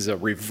this. This is a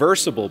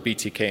reversible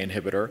BTK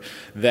inhibitor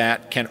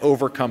that can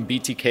overcome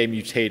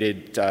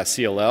BTK-mutated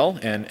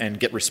CLL and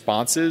get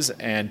responses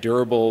and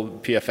durable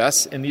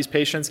PFS in these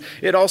patients.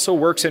 It also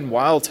works in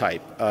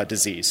wild-type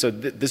disease. So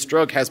this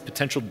drug has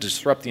potential to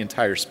disrupt the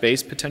entire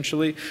space,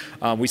 potentially.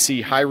 We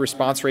see high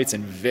response rates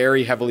in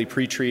very heavily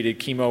pretreated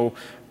chemo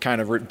kind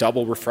of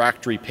double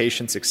refractory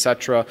patients,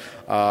 etc.,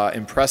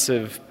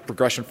 impressive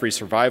progression-free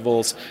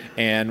survivals,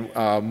 and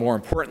more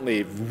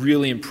importantly,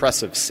 really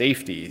impressive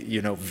safety.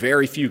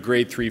 Very few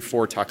grade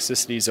 3-4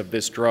 toxicities of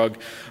this drug,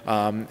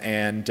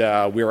 and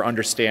we are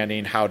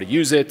understanding how to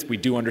use it. We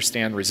do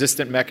understand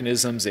resistant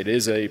mechanisms. It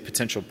is a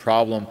potential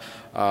problem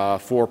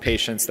for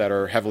patients that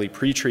are heavily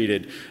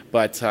pretreated,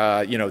 but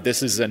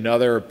this is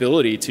another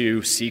ability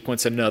to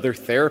sequence another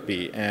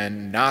therapy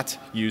and not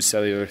use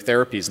cellular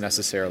therapies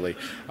necessarily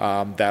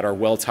that are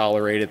well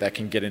tolerated, that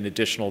can get an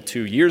additional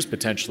 2 years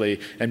potentially,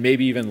 and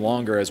maybe even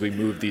longer as we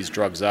move these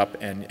drugs up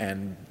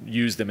and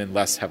use them in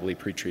less heavily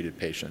pretreated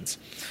patients.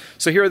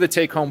 So here are the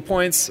take-home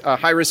points.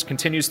 High risk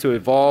continues to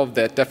evolve.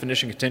 That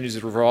definition continues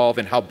to evolve,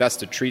 and how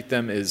best to treat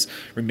them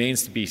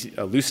remains to be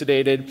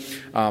elucidated.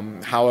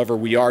 However,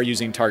 we are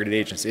using targeted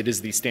agents. It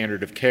is the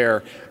standard of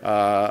care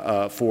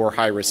for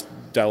high-risk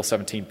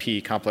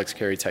del-17p complex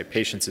karyotype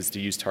patients is to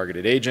use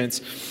targeted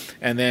agents.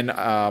 And then,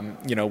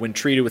 when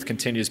treated with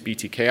continuous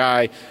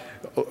BTKI,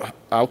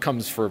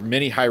 outcomes for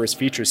many high-risk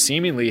features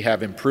seemingly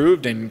have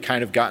improved and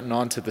kind of gotten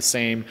onto the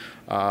same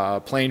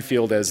playing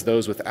field as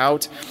those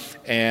without.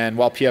 And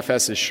while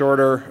PFS is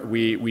shorter,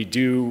 we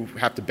do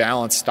have to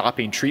balance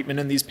stopping treatment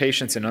in these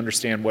patients and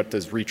understand what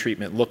does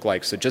retreatment look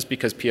like. So just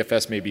because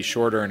PFS may be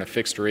shorter in a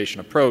fixed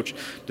duration approach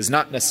does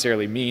not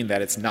necessarily mean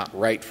that it's not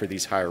right for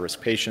these higher risk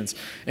patients,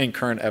 and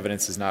current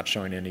evidence is not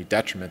showing any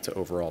detriment to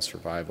overall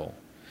survival.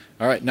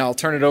 All right, now I'll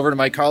turn it over to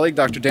my colleague,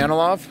 Dr.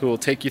 Danilov, who will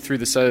take you through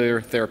the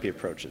cellular therapy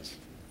approaches.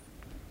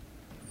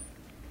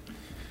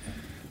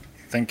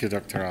 Thank you,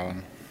 Dr.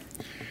 Allen.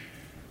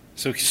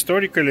 So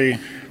historically,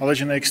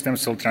 allogeneic stem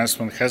cell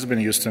transplant has been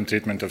used in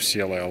treatment of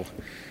CLL.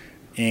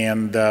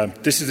 And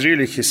this is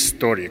really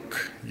historic.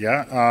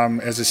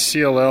 As a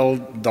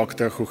CLL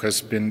doctor who has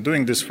been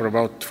doing this for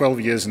about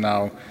 12 years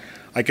now,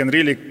 I can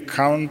really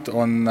count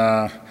on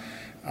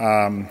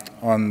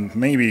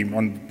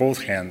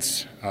both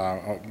hands,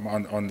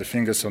 on the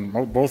fingers on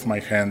both my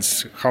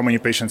hands, how many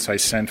patients I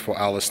sent for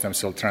allo stem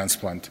cell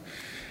transplant.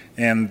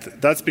 And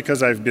that's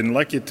because I've been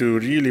lucky to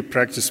really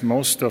practice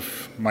most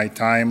of my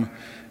time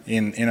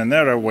in an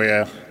era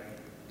where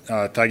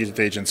targeted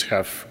agents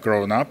have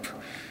grown up,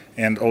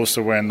 and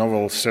also where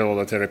novel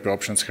cellular therapy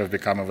options have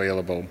become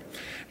available.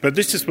 But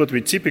this is what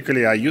we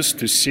typically are used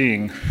to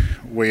seeing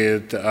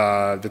with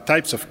the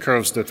types of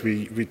curves that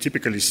we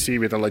typically see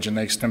with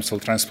allogeneic stem cell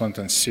transplant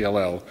and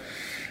CLL.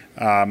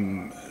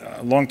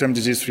 Long-term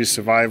disease-free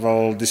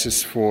survival, this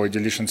is for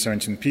deletion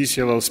 17p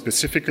CLL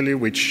specifically,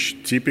 which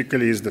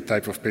typically is the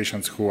type of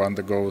patients who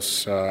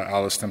undergoes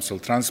allo stem cell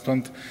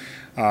transplant.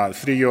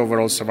 3-year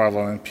overall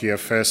survival and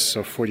PFS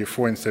of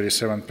 44% and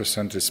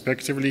 37%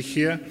 respectively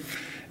here.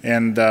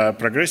 And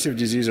progressive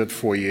disease at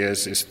 4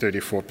 years is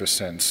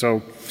 34%.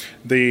 So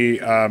the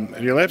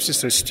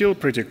relapses are still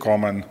pretty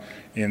common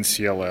in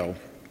CLL.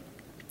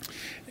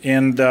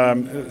 And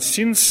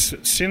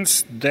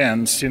since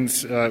then,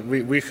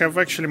 we have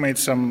actually made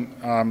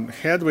some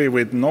headway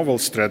with novel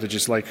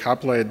strategies, like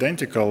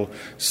haploidentical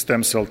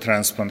stem cell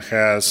transplant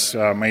has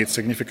made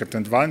significant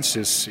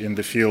advances in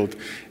the field.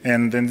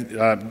 And then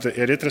the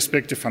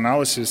retrospective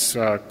analysis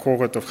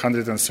cohort of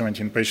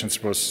 117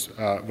 patients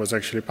was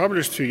actually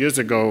published 2 years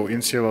ago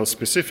in CLL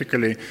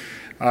specifically,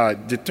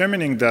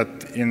 determining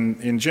that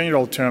in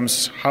general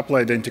terms,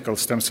 haploidentical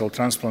stem cell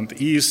transplant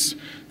is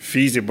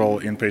feasible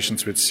in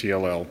patients with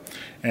CLL.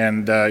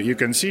 And you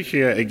can see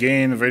here,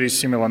 again, very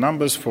similar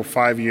numbers for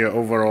 5-year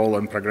overall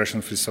and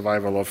progression-free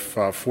survival of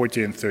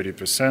 40 and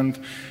 30%,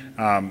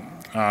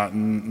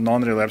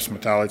 non-relapse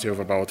mortality of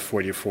about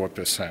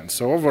 44%.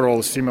 So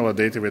overall, similar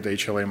data with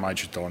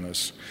HLA-matched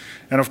donors.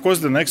 And of course,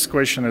 the next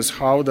question is,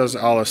 how does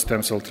allo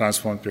stem cell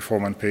transplant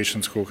perform in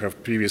patients who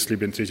have previously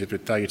been treated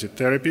with targeted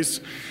therapies?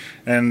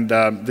 And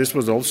this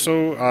was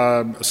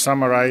also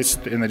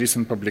summarized in a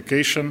recent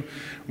publication,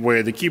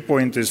 where the key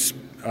point is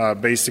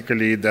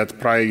basically that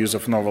prior use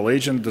of novel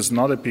agent does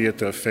not appear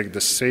to affect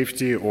the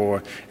safety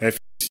or efficacy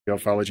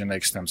of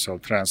allogeneic stem cell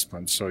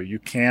transplant. So you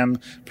can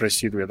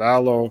proceed with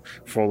allo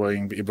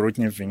following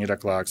ibrutinib,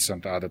 venetoclax,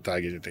 and other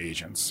targeted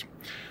agents.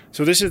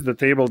 So this is the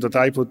table that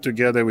I put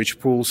together, which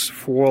pulls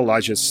 4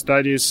 largest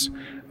studies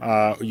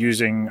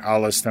using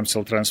allo stem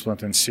cell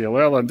transplant in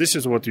CLL, and this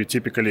is what you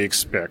typically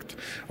expect.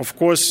 Of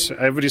course,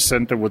 every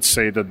center would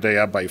say that they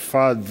are by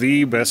far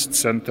the best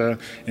center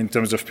in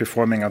terms of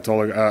performing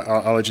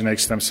allogeneic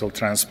stem cell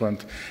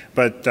transplant.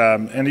 But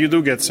and you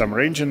do get some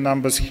range in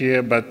numbers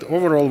here, but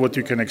overall what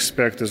you can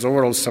expect is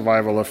overall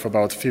survival of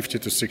about 50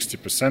 to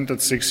 60%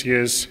 at 6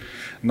 years,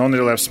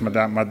 non-relapse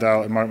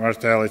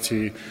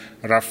mortality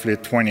roughly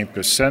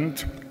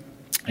 20%.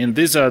 And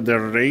these are the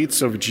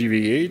rates of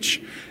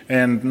GVH.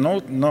 And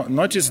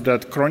notice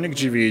that chronic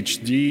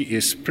GVHD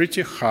is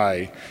pretty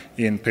high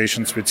in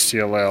patients with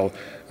CLL,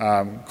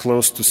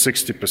 close to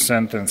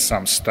 60% in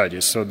some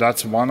studies. So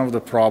that's one of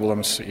the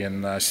problems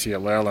in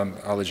CLL and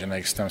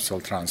allogeneic stem cell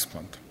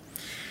transplant.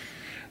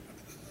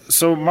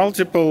 So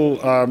multiple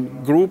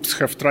groups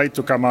have tried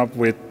to come up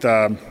with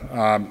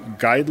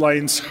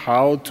guidelines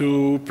how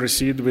to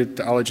proceed with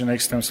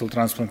allogeneic stem cell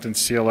transplant in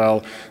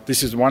CLL.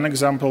 This is one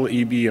example,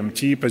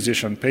 EBMT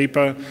position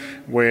paper,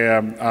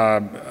 where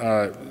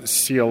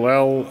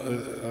CLL,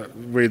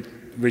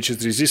 which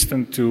is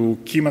resistant to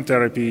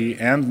chemotherapy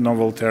and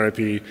novel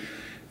therapy,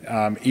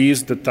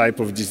 is the type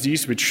of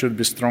disease which should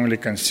be strongly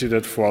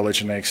considered for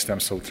allogeneic stem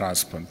cell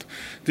transplant.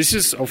 This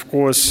is, of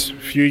course, a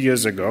few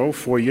years ago,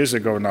 4 years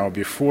ago now,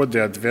 before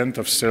the advent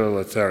of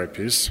cellular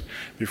therapies,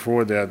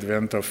 before the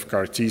advent of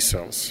CAR T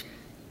cells.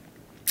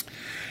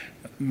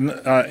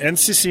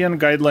 NCCN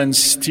guidelines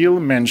still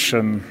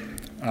mention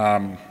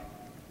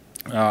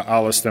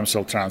allo stem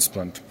cell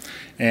transplant.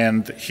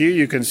 And here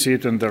you can see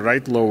it in the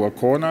right lower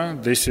corner.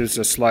 This is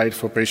a slide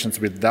for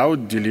patients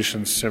without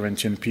deletion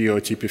 17p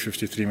or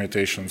TP53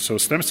 mutation. So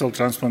stem cell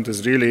transplant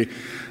is really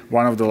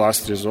one of the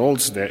last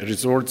resorts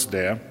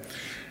there.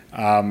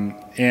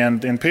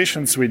 And in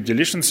patients with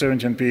deletion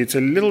 17p, it's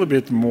a little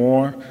bit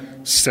more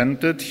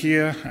centered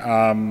here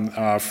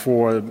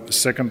for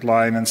second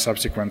line and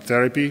subsequent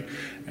therapy.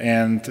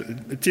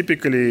 And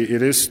typically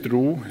it is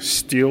true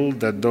still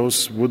that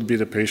those would be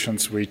the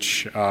patients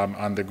which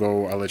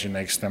undergo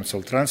allogeneic stem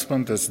cell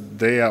transplant, as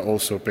they are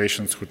also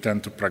patients who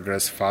tend to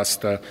progress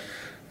faster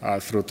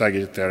through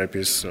targeted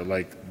therapies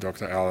like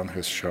Dr. Allen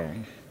has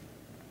shown.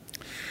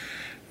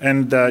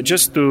 And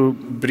just to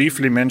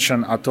briefly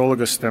mention,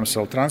 autologous stem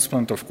cell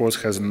transplant, of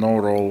course, has no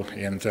role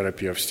in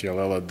therapy of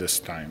CLL at this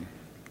time.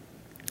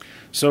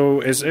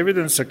 So as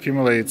evidence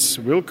accumulates,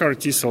 will CAR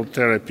T-cell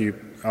therapy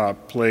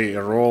play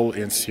a role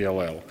in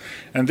CLL?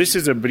 And this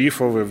is a brief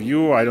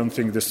overview. I don't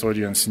think this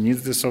audience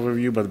needs this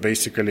overview, but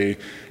basically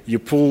you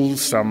pull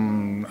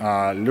some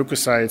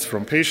leukocytes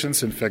from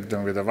patients, infect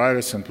them with a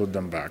virus, and put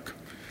them back.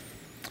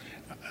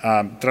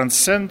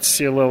 Transcend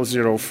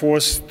CLL-04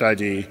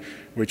 study,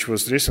 which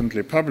was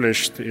recently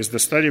published, is the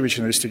study which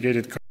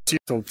investigated CAR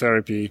T-cell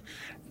therapy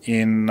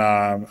in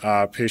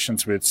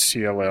patients with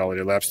CLL,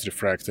 relapsed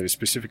refractory,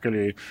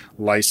 specifically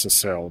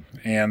liso-cel.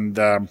 And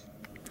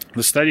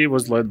the study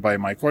was led by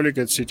my colleague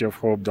at City of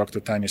Hope, Dr.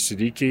 Tanya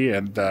Siddiqui,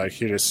 and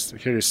here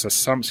is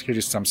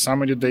some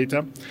summary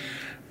data.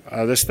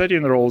 The study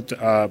enrolled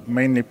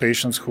mainly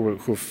patients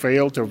who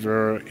failed or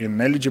were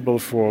ineligible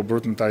for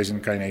Bruton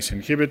tyrosine kinase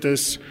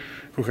inhibitors,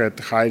 who had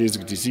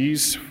high-risk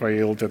disease,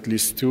 failed at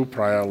least 2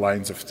 prior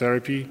lines of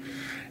therapy,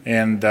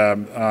 and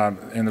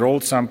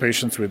enrolled some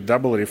patients with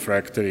double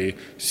refractory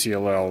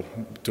CLL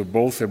to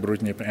both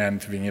ibrutinib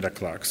and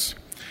venetoclax.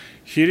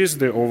 Here is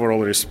the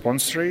overall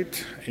response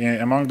rate.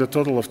 Among the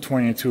total of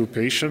 22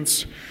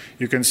 patients,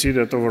 you can see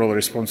that overall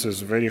response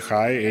is very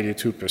high,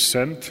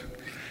 82%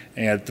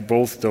 at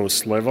both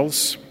those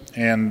levels.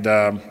 And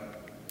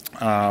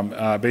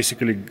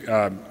basically,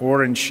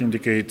 orange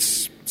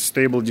indicates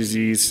stable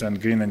disease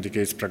and green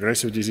indicates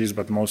progressive disease,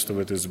 but most of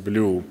it is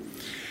blue.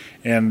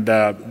 And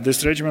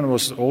this regimen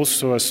was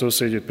also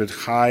associated with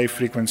high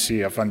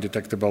frequency of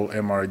undetectable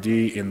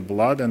MRD in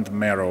blood and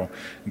marrow.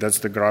 That's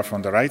the graph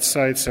on the right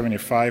side,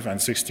 75 and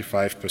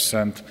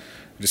 65%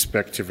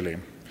 respectively.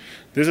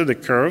 These are the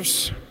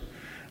curves.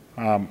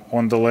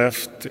 On the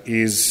left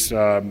is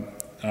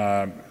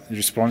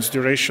response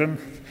duration,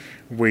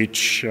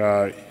 which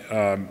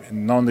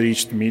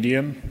non-reached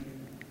median.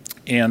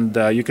 And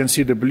you can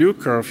see the blue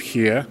curve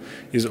here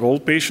is all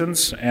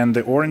patients, and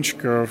the orange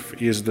curve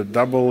is the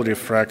double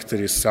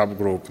refractory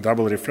subgroup.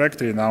 Double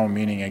refractory now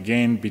meaning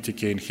again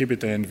BTK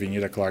inhibitor and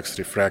venetoclax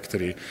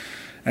refractory.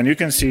 And you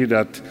can see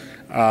that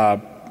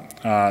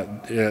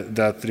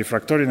that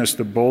refractoriness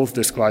to both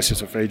these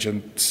classes of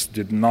agents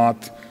did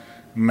not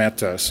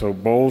matter. So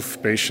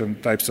both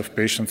types of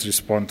patients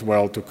respond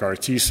well to CAR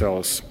T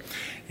cells.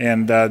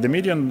 And the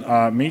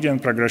median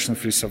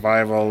progression-free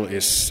survival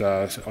is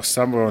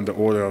somewhere on the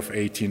order of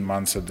 18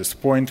 months at this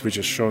point, which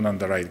is shown on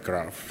the right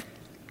graph.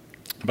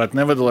 But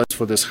nevertheless,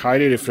 for this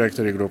highly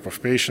refractory group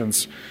of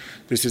patients,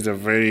 this is a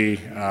very,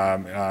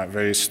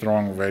 very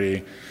strong,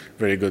 very,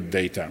 very good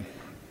data.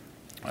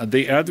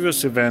 The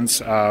adverse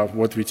events are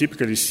what we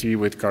typically see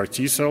with CAR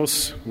T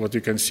cells. What you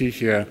can see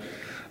here,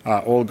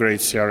 all grade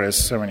CRS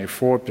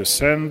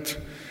 74%.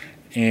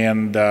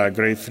 And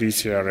grade 3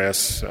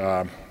 CRS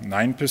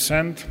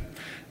 9%.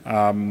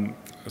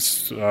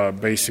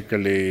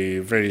 Basically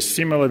very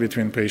similar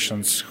between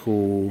patients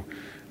who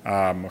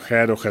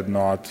had or had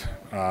not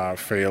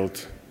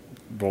failed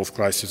both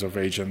classes of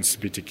agents,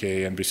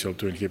 BTK and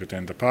BCL2 inhibitor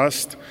in the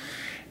past.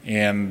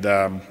 And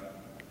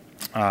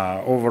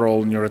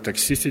overall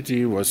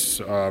neurotoxicity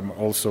was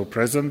also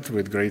present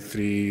with grade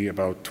 3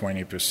 about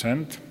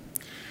 20%.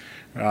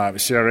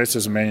 CRS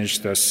is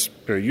managed as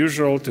per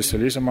usual,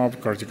 tocilizumab,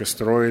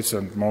 corticosteroids,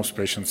 and most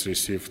patients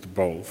received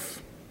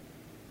both.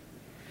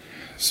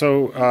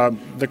 So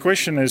the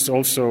question is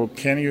also,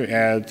 can you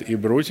add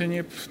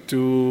ibrutinib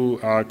to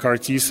CAR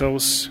T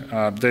cells?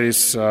 There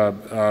is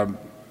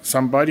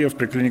some body of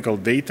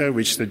preclinical data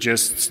which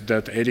suggests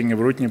that adding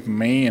ibrutinib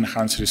may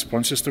enhance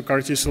responses to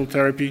CAR T cell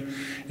therapy.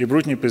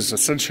 Ibrutinib is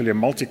essentially a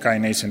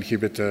multi-kinase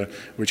inhibitor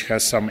which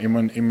has some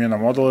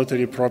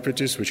immunomodulatory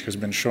properties, which has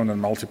been shown in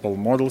multiple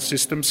model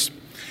systems.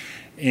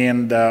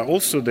 And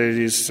also there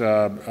is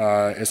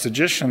a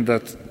suggestion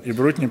that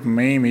ibrutinib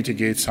may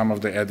mitigate some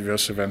of the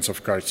adverse events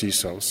of CAR T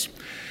cells.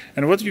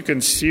 And what you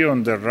can see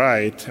on the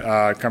right,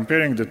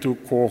 comparing the two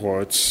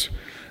cohorts,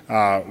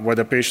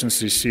 whether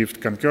patients received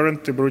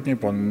concurrent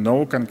ibrutinib or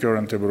no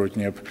concurrent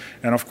ibrutinib.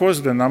 And of course,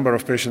 the number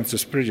of patients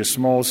is pretty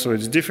small, so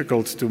it's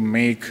difficult to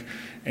make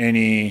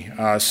any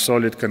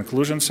solid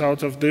conclusions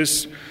out of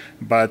this.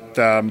 But,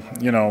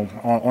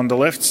 on the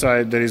left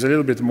side, there is a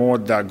little bit more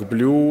dark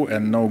blue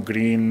and no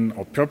green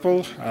or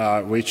purple,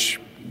 which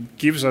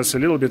gives us a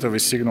little bit of a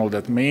signal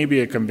that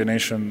maybe a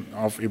combination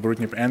of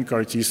ibrutinib and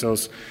CAR T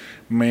cells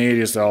may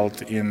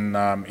result in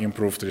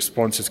improved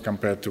responses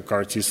compared to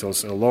CAR T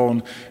cells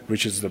alone,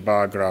 which is the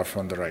bar graph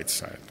on the right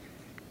side.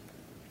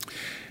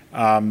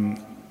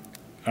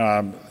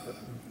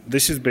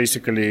 This is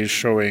basically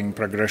showing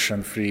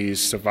progression-free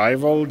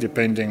survival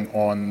depending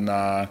on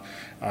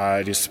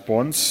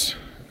response.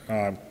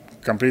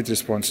 Complete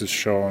response is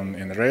shown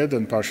in red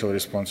and partial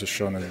response is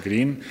shown in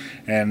green.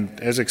 And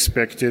as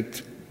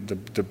expected,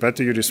 the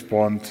better you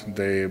respond,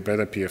 the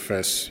better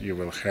PFS you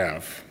will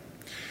have.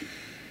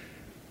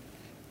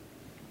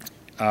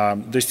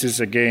 This is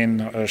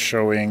again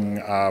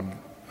showing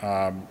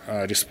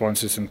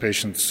responses in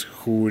patients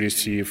who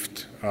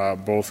received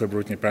both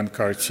ibrutinib and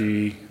CAR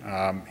T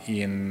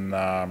in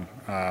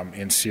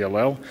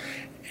CLL,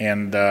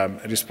 and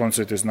response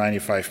rate is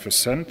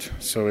 95%.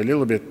 So a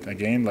little bit,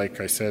 again,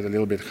 like I said, a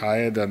little bit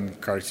higher than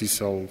CAR T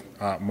cell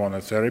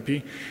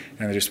monotherapy,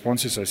 and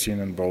responses are seen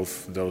in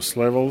both those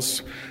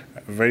levels.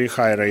 A very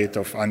high rate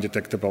of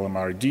undetectable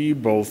MRD,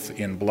 both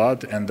in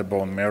blood and the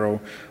bone marrow,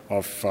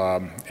 of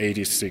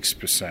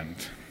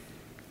 86%.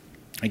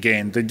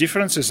 Again, the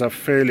differences are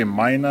fairly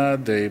minor.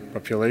 The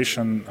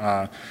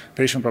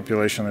patient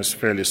population is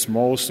fairly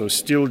small, so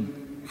still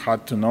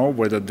hard to know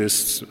whether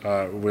this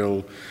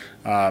will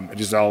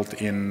result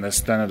in a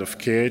standard of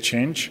care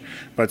change.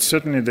 But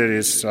certainly there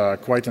is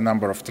quite a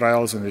number of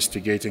trials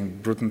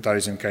investigating Bruton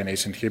tyrosine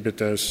kinase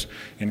inhibitors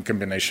in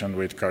combination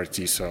with CAR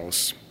T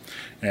cells.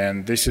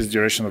 And this is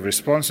duration of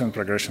response and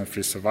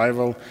progression-free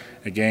survival.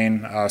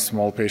 Again, a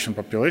small patient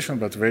population,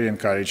 but very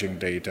encouraging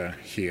data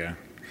here.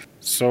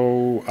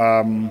 So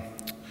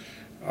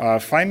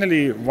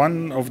finally,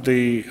 one of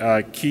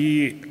the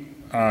key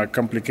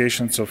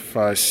complications of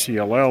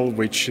CLL,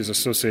 which is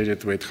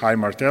associated with high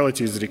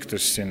mortality, is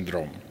Richter's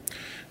syndrome.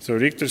 So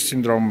Richter's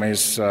syndrome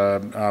is,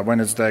 when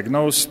it's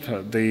diagnosed,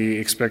 the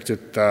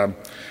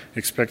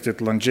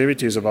expected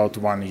longevity is about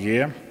 1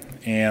 year.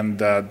 And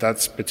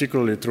that's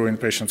particularly true in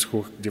patients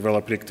who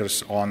develop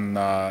Richter's on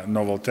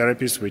novel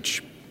therapies,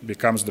 which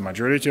becomes the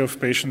majority of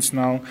patients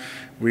now.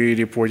 We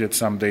reported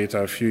some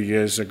data a few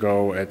years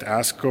ago at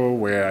ASCO,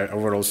 where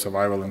overall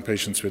survival in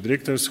patients with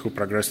Richter's who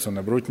progressed on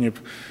ibrutinib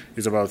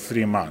is about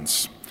 3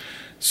 months.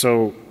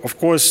 So, of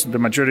course, the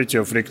majority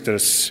of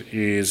Richter's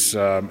is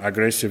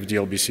aggressive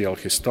DLBCL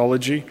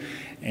histology,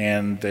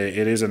 and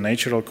it is a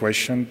natural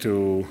question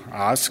to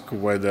ask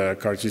whether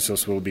CAR T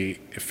cells will be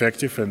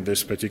effective in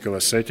this particular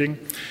setting.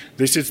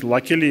 This is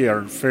luckily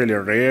a fairly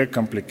rare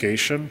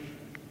complication,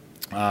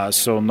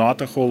 so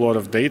not a whole lot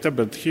of data,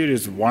 but here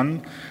is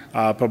one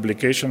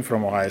publication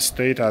from Ohio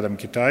State, Adam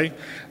Kitai,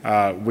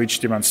 which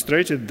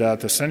demonstrated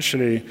that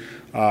essentially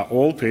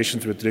all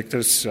patients with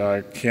Richter's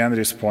can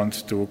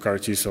respond to CAR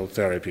T cell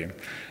therapy.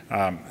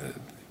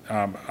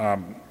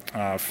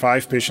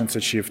 5 patients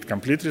achieved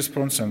complete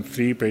response and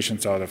 3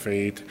 patients out of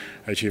 8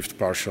 achieved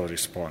partial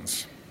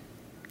response.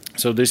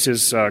 So this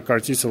is CAR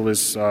T cell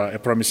is a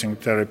promising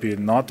therapy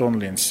not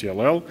only in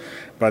CLL,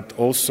 but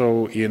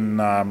also in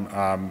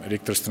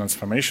Richter's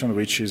transformation,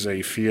 which is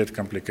a feared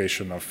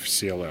complication of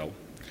CLL.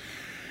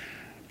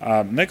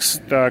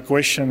 Next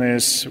question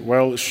is,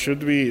 well,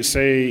 should we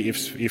say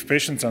if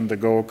patients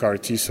undergo CAR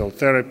T cell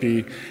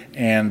therapy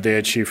and they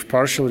achieve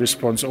partial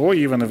response, or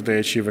even if they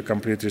achieve a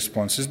complete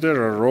response, is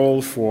there a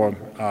role for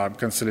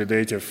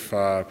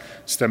consolidative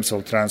stem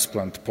cell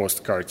transplant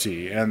post-CAR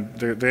T? And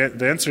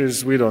the answer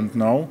is we don't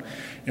know.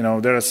 You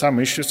know, there are some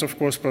issues, of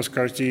course,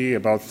 post-CAR T.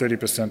 About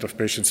 30% of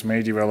patients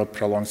may develop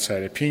prolonged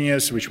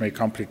cytopenias, which may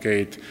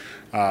complicate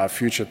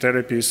future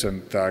therapies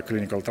and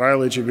clinical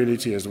trial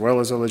eligibility, as well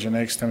as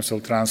allogeneic stem cell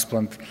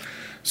transplant.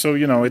 So,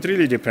 you know, it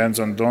really depends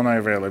on donor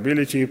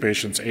availability,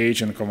 patient's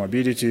age and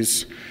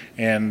comorbidities,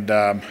 and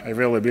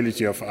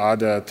availability of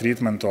other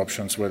treatment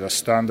options, whether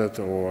standard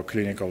or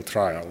clinical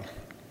trial.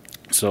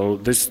 So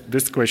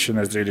this question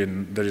is really,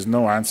 there is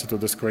no answer to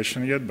this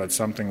question yet, but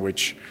something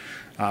which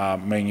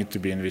may need to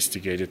be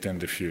investigated in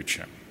the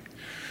future.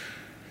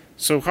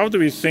 So how do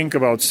we think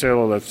about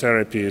cellular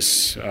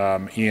therapies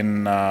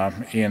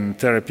in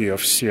therapy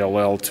of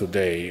CLL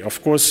today?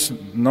 Of course,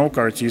 no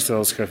CAR T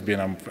cells have been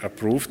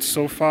approved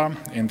so far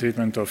in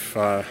treatment of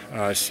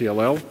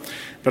CLL,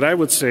 but I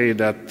would say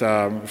that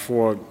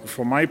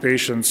for my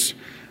patients,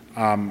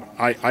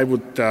 I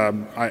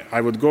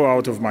would go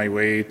out of my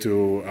way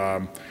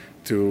to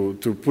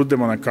put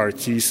them on a CAR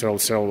T cell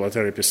cellular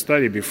therapy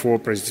study before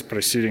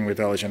proceeding with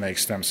allogeneic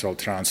stem cell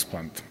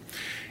transplant.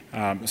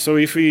 So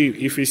if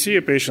we see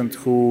a patient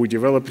who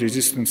developed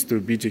resistance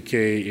to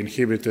BTK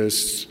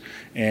inhibitors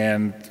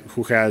and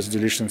who has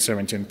deletion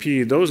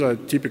 17p, those are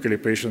typically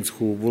patients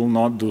who will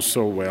not do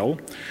so well.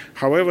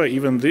 However,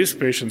 even these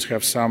patients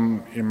have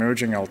some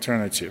emerging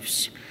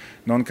alternatives.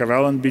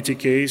 Non-covalent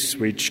BTKs,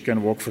 which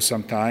can work for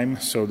some time.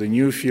 So the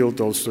new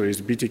field also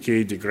is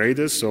BTK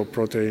degraders, so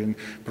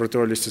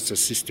proteolysis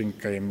assisting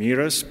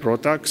chimeras,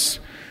 PROTACs,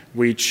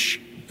 which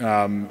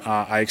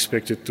I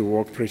expect it to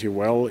work pretty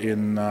well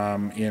in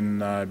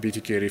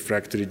BTK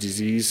refractory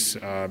disease.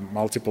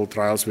 Multiple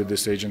trials with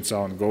these agents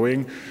are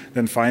ongoing.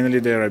 Then finally,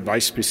 there are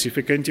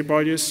bispecific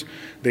antibodies.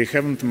 They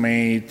haven't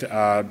made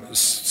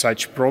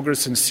such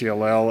progress in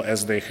CLL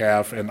as they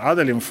have in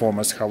other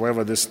lymphomas.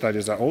 However, these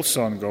studies are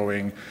also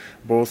ongoing,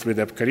 both with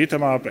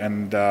epcoritamab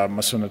and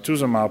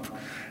mosunetuzumab,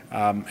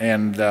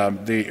 and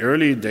the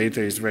early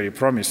data is very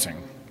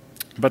promising.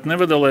 But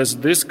nevertheless,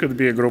 this could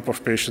be a group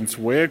of patients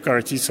where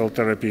CAR T cell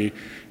therapy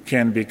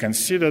can be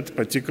considered,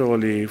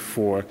 particularly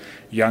for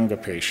younger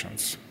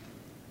patients.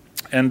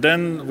 And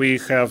then we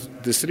have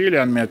this really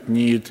unmet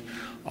need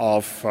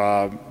of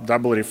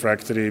double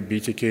refractory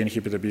BTK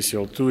inhibitor,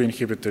 BCL2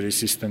 inhibitor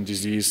resistant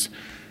disease.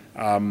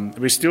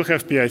 We still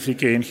have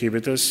PI3K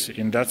inhibitors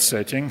in that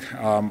setting,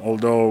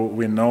 although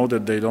we know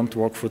that they don't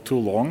work for too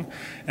long.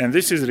 And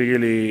this is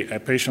really a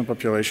patient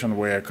population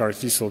where CAR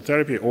T cell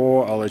therapy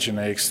or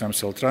allogeneic stem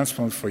cell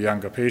transplant for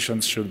younger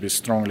patients should be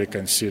strongly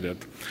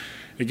considered.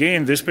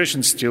 Again, these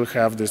patients still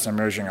have these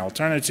emerging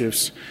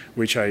alternatives,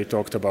 which I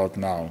talked about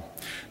now.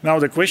 Now,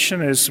 the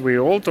question is, we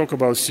all talk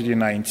about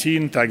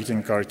CD19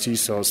 targeting CAR T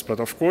cells, but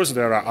of course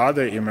there are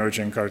other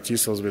emerging CAR T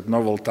cells with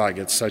novel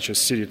targets, such as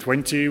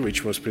CD20,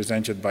 which was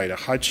presented by the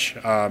Hutch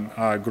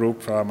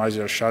group,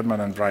 Maziar Shadman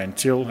and Brian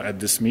Till at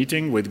this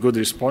meeting, with good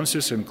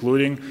responses,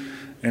 including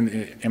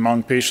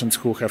among patients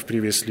who have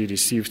previously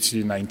received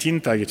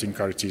CD19 targeting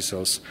CAR T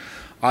cells.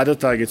 Other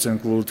targets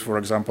include, for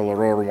example,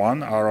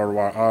 ROR1,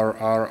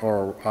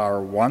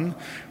 ROR1,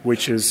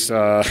 which is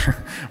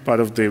part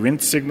of the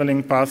Wnt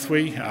signaling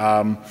pathway.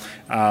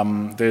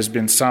 There's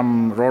been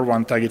some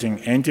ROR1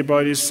 targeting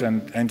antibodies,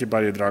 and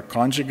antibody drug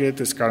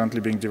conjugate is currently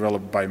being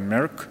developed by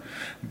Merck.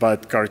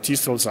 But CAR T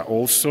cells are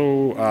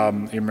also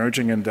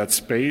emerging in that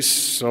space,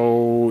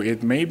 so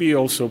it may be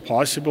also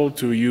possible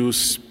to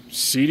use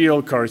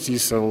serial CAR T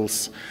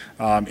cells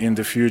in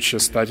the future,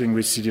 starting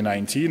with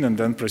CD19 and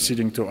then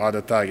proceeding to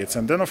other targets.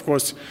 And then, of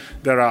course,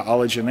 there are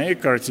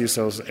allogeneic CAR T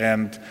cells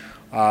and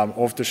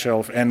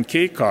off-the-shelf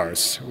NK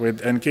CARs.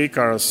 With NK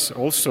CARs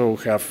also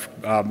have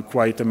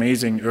quite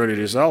amazing early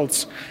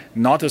results,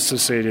 not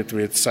associated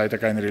with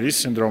cytokine release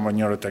syndrome or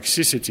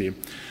neurotoxicity.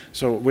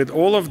 So with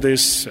all of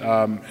these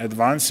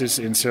advances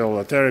in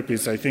cellular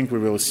therapies, I think we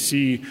will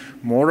see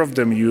more of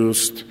them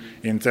used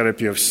in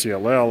therapy of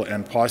CLL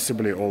and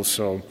possibly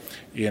also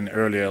in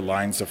earlier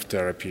lines of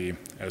therapy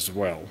as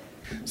well.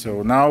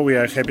 So now we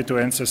are happy to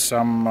answer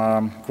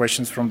some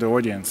questions from the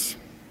audience.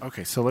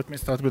 Okay, so let me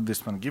start with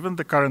this one. Given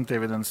the current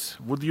evidence,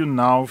 would you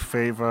now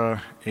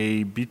favor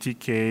a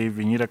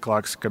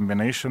BTK-venetoclax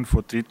combination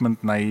for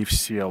treatment-naive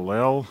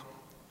CLL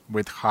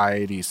with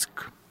high risk?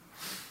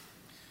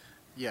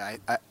 Yeah,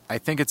 I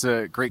think it's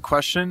a great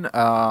question.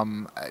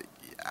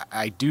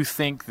 I do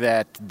think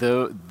that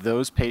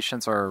those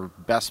patients are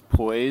best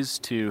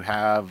poised to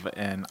have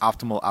an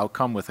optimal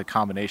outcome with a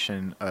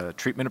combination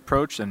treatment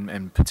approach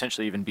and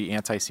potentially even be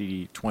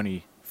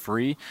anti-CD20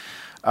 free.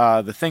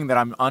 The thing that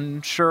I'm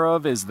unsure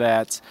of is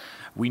that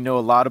we know a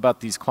lot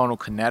about these clonal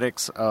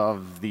kinetics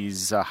of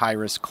these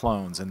high-risk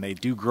clones, and they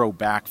do grow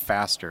back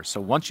faster.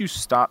 So once you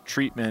stop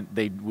treatment,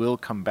 they will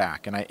come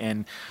back.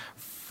 And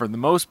for the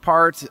most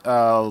part,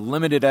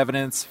 limited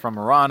evidence from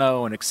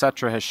Murano and et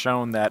cetera has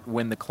shown that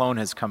when the clone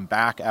has come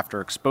back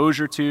after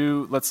exposure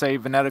to, let's say,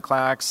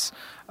 venetoclax,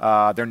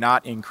 they're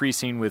not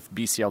increasing with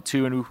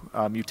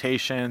BCL2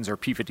 mutations or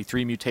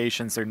P53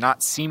 mutations. They're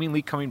not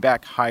seemingly coming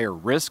back higher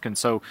risk, and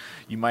so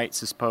you might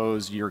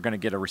suppose you're going to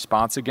get a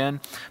response again.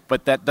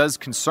 But that does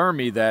concern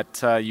me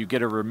that you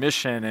get a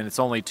remission and it's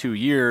only 2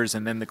 years,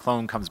 and then the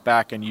clone comes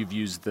back and you've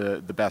used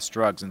the best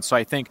drugs. And so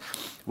I think,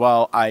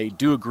 while I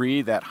do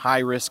agree that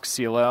high-risk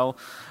CLL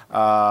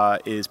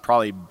is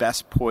probably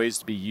best poised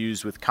to be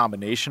used with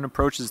combination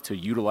approaches to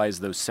utilize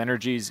those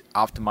synergies,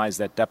 optimize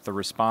that depth of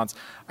response,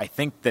 I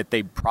think that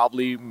they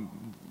probably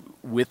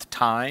with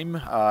time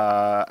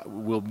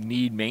will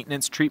need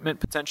maintenance treatment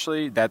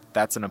potentially.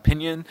 That's an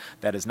opinion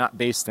that is not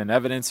based in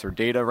evidence or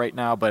data right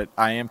now, but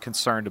I am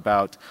concerned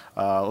about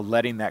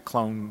letting that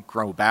clone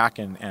grow back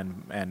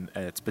and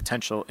its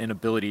potential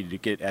inability to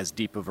get as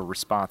deep of a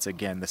response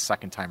again the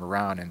second time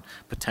around, and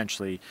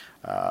potentially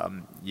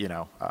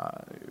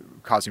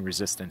causing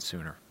resistance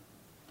sooner.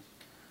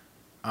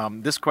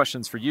 This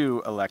question's for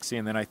you, Alexei,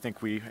 and then I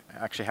think we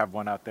actually have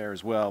one out there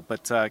as well.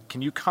 But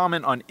can you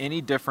comment on any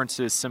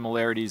differences,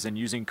 similarities in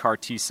using CAR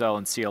T-cell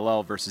and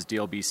CLL versus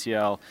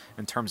DLBCL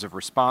in terms of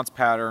response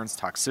patterns,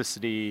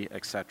 toxicity,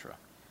 etc.?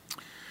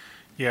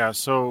 Yeah,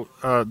 so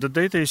the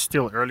data is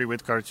still early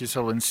with CAR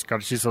T-cells and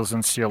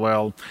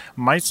CLL.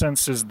 My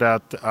sense is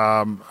that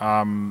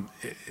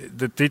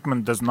the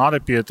treatment does not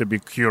appear to be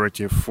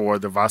curative for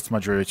the vast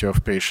majority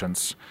of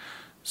patients.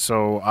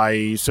 So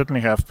I certainly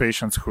have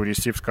patients who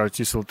received CAR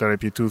T-cell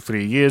therapy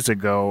 2-3 years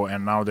ago,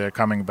 and now they're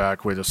coming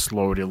back with a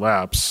slow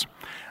relapse.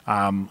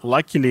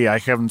 Luckily, I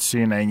haven't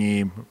seen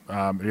any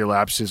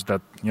relapses that,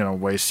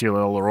 where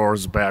CLL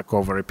roars back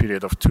over a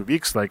period of 2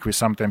 weeks, like we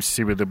sometimes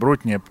see with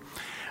ibrutinib.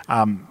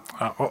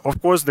 Of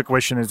course, the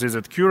question is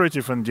it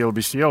curative in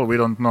DLBCL? We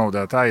don't know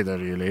that either,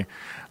 really.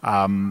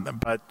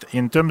 But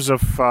in terms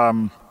of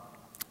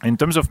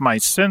my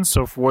sense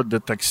of what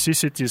the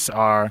toxicities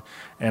are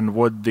and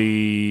what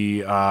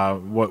the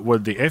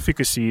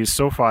efficacy is,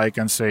 so far I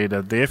can say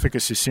that the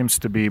efficacy seems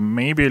to be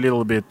maybe a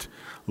little bit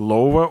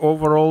lower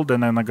overall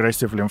than in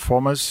aggressive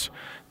lymphomas.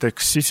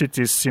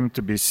 Toxicities seem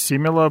to be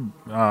similar,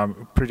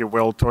 pretty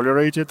well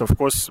tolerated. Of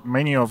course,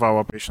 many of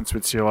our patients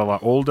with CLL are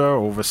older,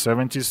 over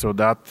 70, so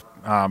that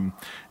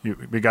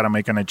we got to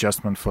make an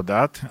adjustment for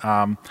that.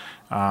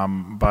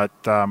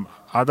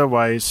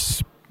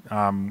 Otherwise,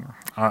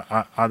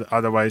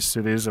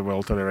 it is a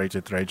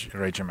well-tolerated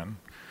regimen.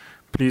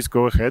 Please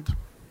go ahead.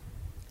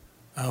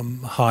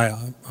 Hi,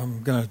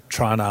 I'm going to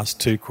try and ask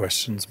 2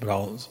 questions, but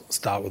I'll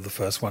start with the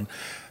first one.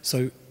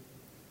 So,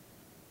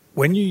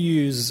 when you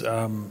use,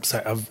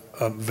 say, a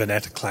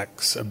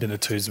venetoclax,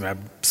 obinutuzumab,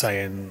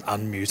 say in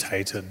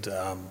unmutated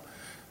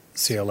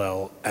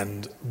CLL,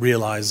 and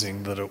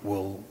realizing that it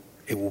will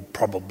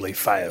probably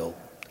fail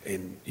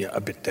in a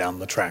bit down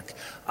the track,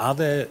 are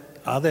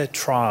there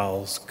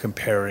trials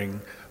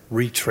comparing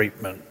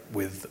retreatment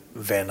with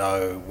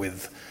Ven-O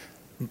with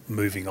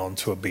moving on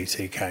to a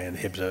BTK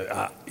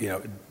inhibitor?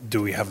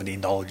 Do we have any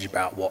knowledge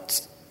about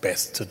what's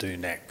best to do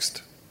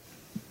next?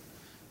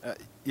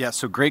 Yeah,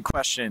 so great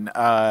question.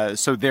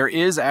 So there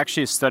is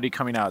actually a study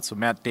coming out. So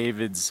Matt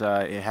Davids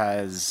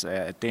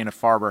at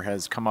Dana-Farber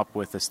has come up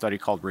with a study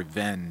called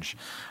REVENGE,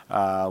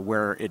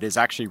 where it is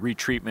actually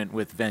retreatment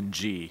with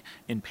Ven-G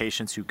in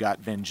patients who got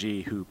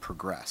Ven-G who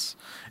progress.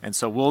 And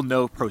so we'll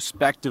know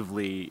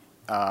prospectively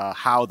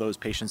how those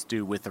patients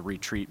do with the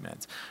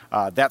retreatment.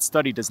 That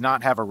study does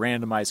not have a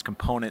randomized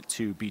component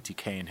to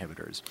BTK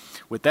inhibitors.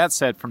 With that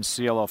said, from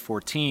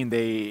CLL14,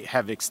 they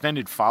have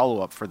extended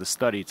follow-up for the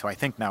study to, I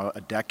think, now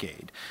a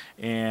decade.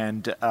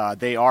 And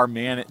they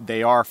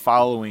are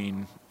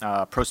following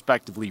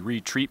prospectively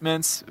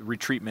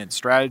retreatment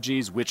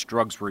strategies, which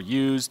drugs were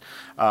used.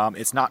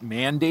 It's not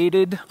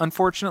mandated,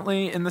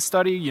 unfortunately, in the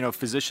study.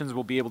 Physicians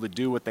will be able to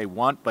do what they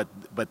want, but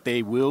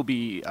they will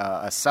be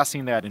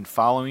assessing that and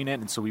following it,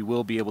 and so we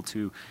will be able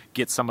to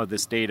get some of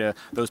this data.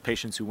 Those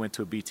patients who went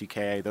to a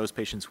BTK, those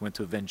patients who went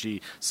to a Ven-G,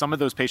 some of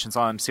those patients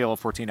on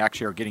CLL14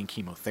 actually are getting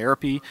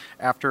chemotherapy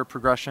after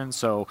progression,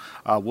 so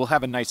we'll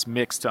have a nice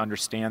mix to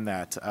understand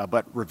that.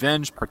 But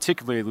REVENGE,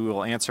 particularly, we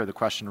will answer the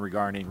question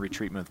regarding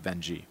retreatment with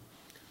Ven-G.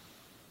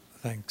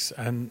 Thanks,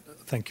 and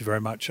thank you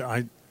very much.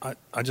 I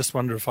just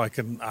wonder if I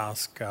can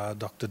ask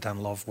Dr.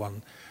 Danilov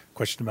one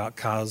question about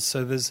CARs.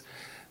 So the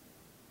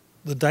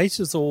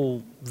data's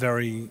all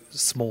very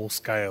small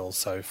scale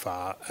so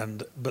far,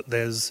 but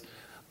there's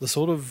the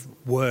sort of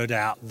word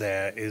out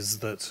there is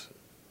that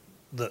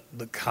the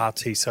CAR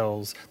T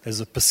cells, there's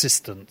a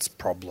persistence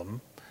problem,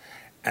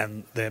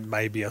 and there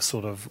may be a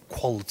sort of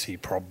quality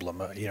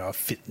problem, a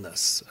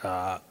fitness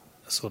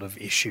sort of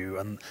issue,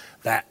 and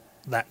that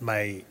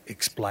may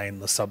explain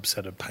the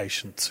subset of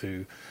patients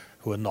who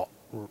are not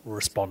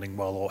responding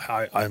well or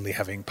only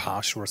having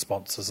partial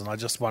responses. And I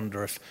just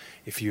wonder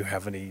if you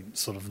have any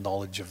sort of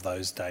knowledge of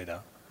those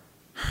data.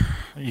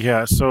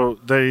 Yeah, so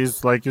there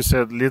is, like you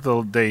said,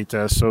 little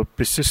data. So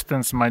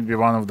persistence might be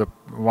one of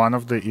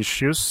the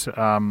issues,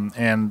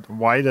 and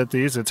why that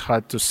is, it's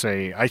hard to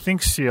say. I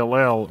think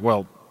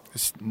CLL,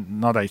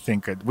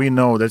 we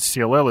know that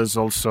CLL is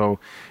also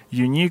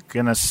unique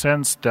in a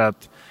sense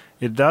that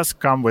it does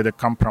come with a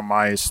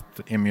compromised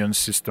immune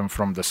system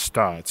from the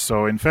start.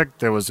 So, in fact,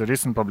 there was a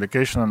recent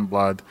publication in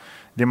Blood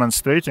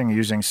demonstrating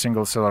using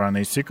single-cell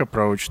RNA-seq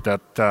approach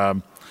that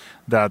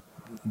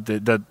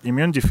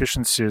immune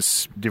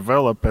deficiencies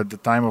develop at the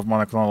time of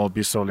monoclonal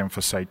B-cell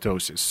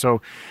lymphocytosis.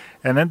 So,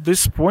 and at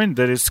this point,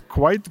 there is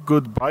quite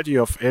good body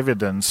of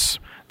evidence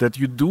that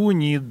you do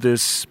need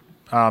this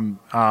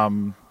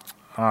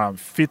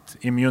fit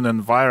immune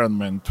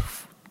environment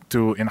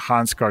to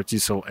enhance CAR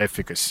T-cell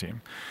efficacy.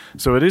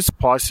 So it is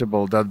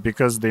possible that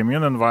because the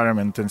immune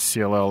environment in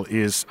CLL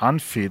is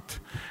unfit,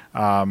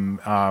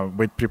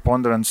 with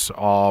preponderance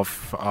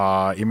of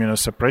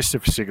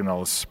immunosuppressive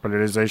signals,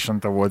 polarization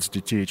towards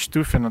the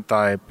Th2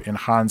 phenotype,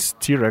 enhanced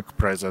Treg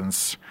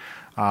presence,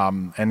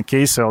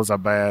 NK cells are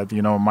bad,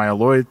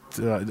 myeloid,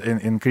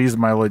 increased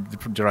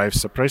myeloid-derived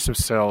suppressive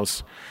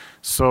cells.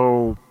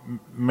 So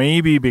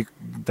maybe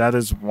that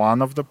is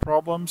one of the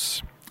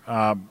problems.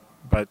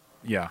 But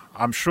yeah,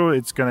 I'm sure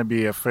it's going to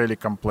be a fairly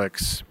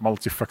complex,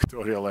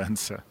 multifactorial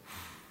answer.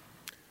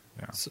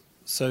 Yeah.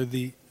 So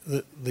the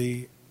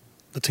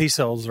T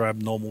cells are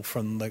abnormal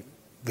from the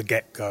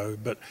get-go,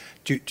 but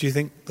do you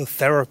think the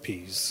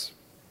therapies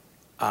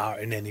are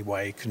in any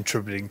way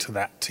contributing to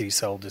that T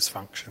cell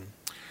dysfunction?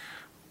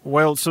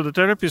 Well, so the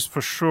therapies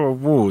for sure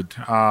would,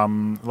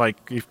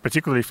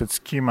 particularly if it's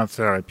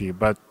chemotherapy,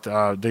 but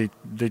the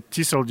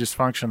T cell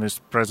dysfunction is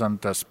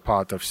present as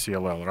part of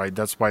CLL, right?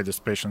 That's why these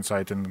patients are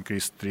at an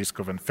increased risk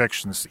of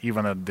infections,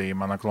 even at the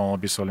monoclonal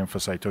B-cell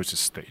lymphocytosis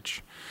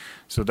stage.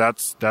 So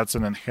that's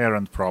an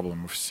inherent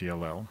problem of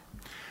CLL.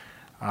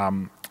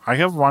 I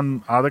have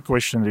one other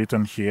question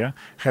written here.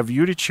 Have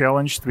you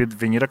re-challenged with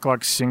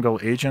venetoclax single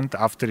agent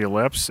after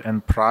relapse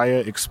and prior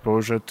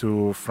exposure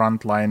to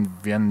frontline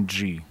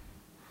VenG?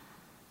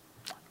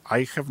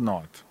 I have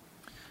not.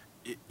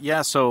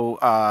 Yeah, so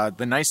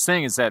the nice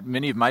thing is that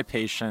many of my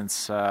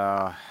patients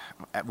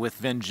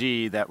with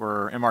VenG that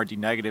were MRD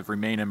negative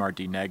remain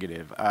MRD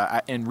negative.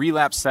 In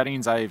relapse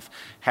settings, I've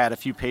had a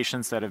few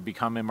patients that have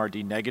become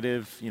MRD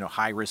negative,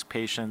 high-risk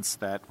patients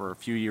that were a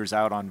few years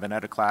out on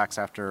venetoclax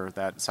after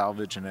that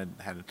salvage and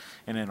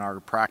in our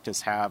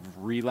practice have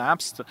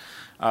relapsed.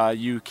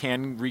 You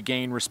can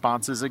regain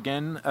responses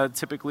again,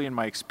 typically in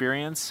my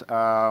experience,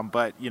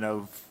 but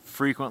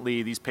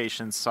frequently these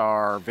patients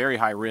are very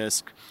high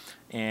risk,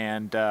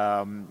 and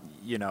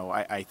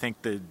I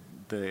think the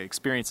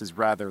experience is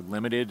rather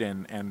limited,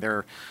 and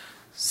they're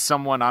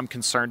someone I'm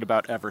concerned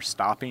about ever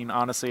stopping,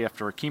 honestly.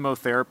 After a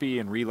chemotherapy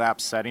and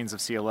relapse settings of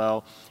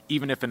CLL,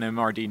 even if in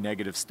MRD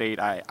negative state,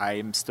 I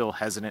am still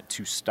hesitant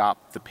to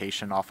stop the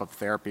patient off of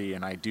therapy,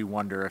 and I do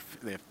wonder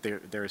if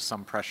there is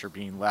some pressure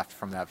being left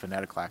from that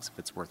venetoclax if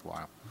it's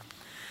worthwhile.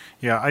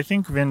 Yeah, I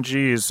think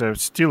VenG is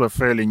still a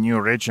fairly new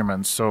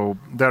regimen. So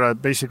there are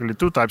basically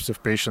two types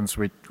of patients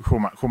with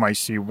whom I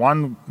see.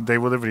 One, they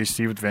would have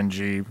received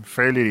VenG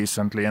fairly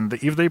recently, and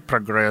if they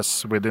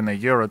progress within a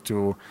year or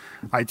two,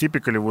 I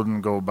typically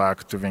wouldn't go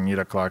back to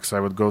venetoclax. I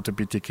would go to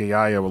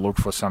BTKI. I will look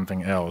for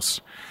something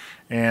else.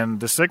 And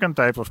the second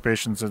type of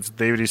patients is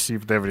they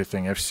received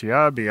everything,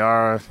 FCR,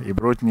 BR,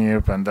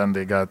 ibrutinib, and then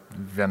they got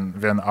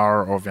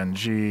VenR or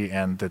VenG,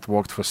 and it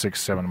worked for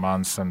 6-7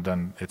 months, and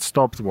then it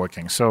stopped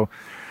working. So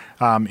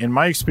in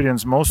my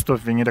experience, most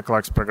of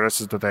venetoclax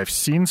progressors that I've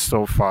seen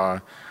so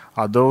far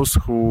are those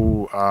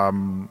who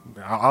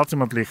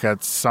ultimately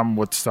had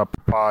somewhat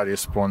subpar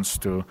response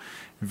to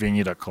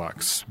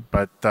venetoclax.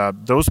 But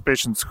those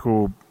patients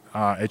who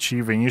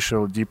achieve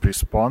initial deep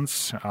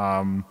response,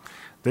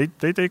 they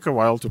take a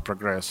while to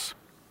progress.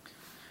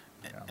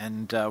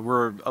 And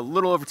we're a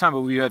little over time,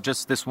 but we have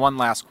just this one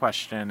last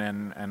question.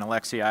 And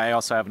Alexey, I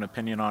also have an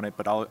opinion on it,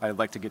 but I'd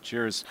like to get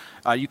yours.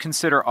 You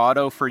consider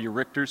auto for your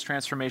Richter's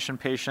transformation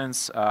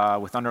patients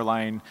with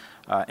underlying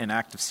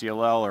inactive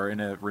CLL or in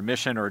a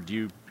remission, or do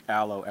you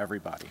allo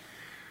everybody?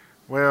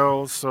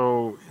 Well,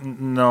 so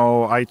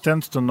no, I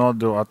tend to not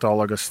do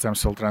autologous stem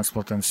cell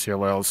transplant in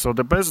CLL. So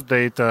the best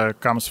data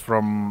comes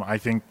from, I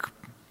think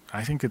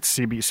it's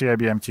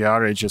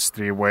CIBMTR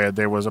registry, where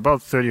there was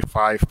about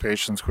 35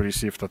 patients who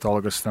received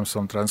autologous stem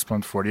cell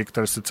transplant for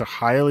Richter's. It's a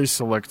highly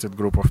selected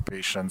group of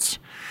patients.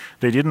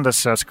 They didn't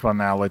assess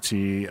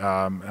clonality,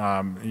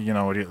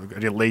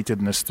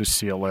 relatedness to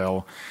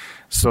CLL.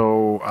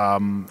 So,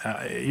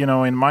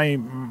 in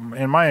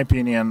my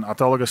opinion,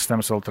 autologous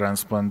stem cell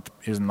transplant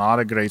is not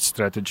a great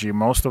strategy.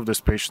 Most of these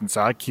patients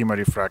are chemo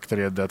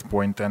refractory at that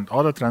point, and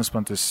auto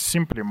transplant is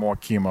simply more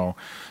chemo.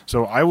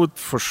 So I would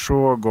for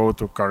sure go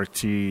to CAR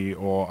T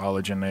or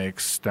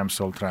allogeneic stem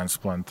cell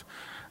transplant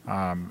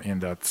in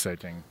that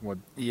setting.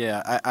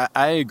 Yeah,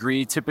 I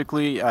agree.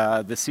 Typically,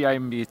 the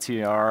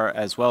CIBMTR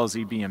as well as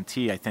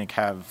EBMT, I think,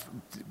 have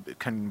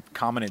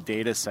concomitant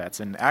data sets.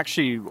 And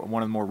actually,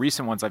 one of the more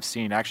recent ones I've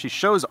seen actually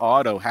shows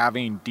auto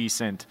having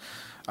decent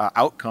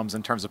outcomes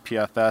in terms of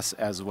PFS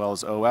as well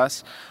as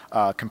OS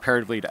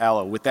comparatively to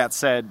allo. With that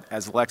said,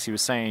 as Alexey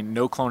was saying,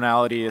 no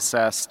clonality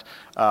assessed.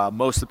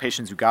 Most of the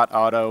patients who got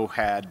auto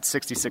had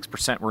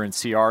 66% were in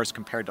CRs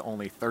compared to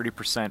only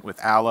 30% with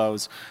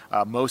allos.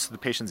 Most of the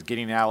patients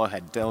getting allo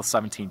had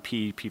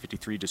del17p,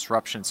 p53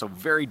 disruption, so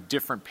very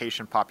different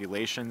patient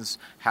populations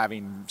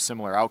having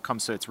similar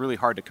outcomes, so it's really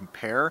hard to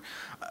compare.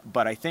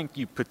 But I think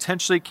you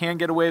potentially can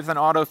get away with an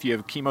auto if you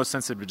have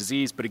chemosensitive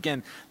disease. But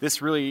again,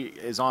 this really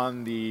is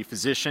on the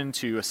physician physician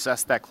to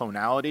assess that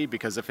clonality,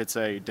 because if it's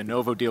a de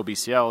novo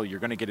DLBCL, you're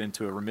going to get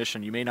into a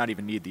remission. You may not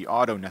even need the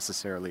auto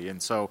necessarily.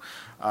 And so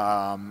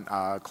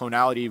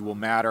clonality will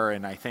matter,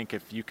 and I think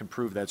if you can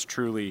prove that's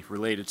truly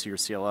related to your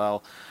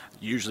CLL,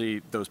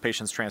 usually those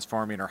patients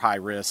transforming are high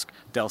risk,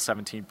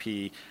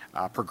 del-17p,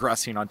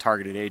 progressing on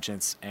targeted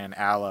agents, and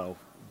allo,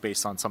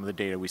 based on some of the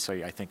data we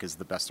see, I think is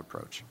the best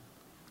approach.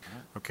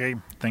 Okay,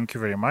 thank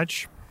you very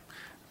much.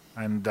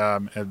 And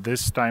at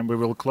this time, we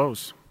will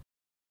close.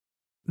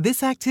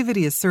 This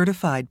activity is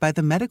certified by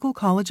the Medical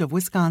College of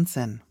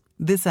Wisconsin.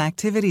 This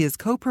activity is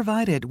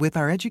co-provided with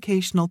our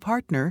educational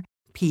partner,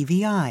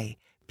 PVI,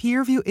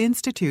 Peerview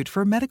Institute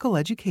for Medical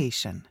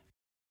Education.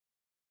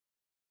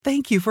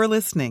 Thank you for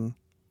listening.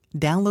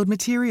 Download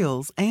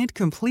materials and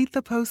complete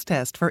the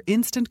post-test for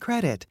instant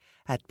credit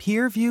at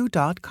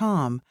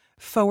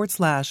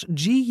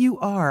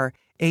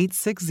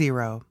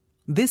peerview.com/GUR860.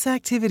 This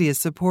activity is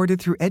supported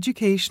through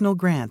educational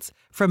grants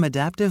from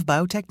Adaptive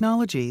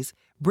Biotechnologies,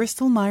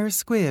 Bristol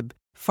Myers Squibb,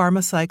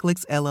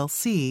 Pharmacyclics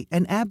LLC,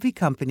 an AbbVie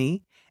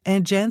company,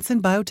 and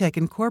Janssen Biotech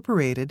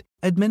Incorporated,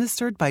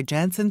 administered by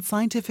Janssen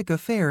Scientific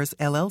Affairs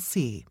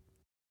LLC.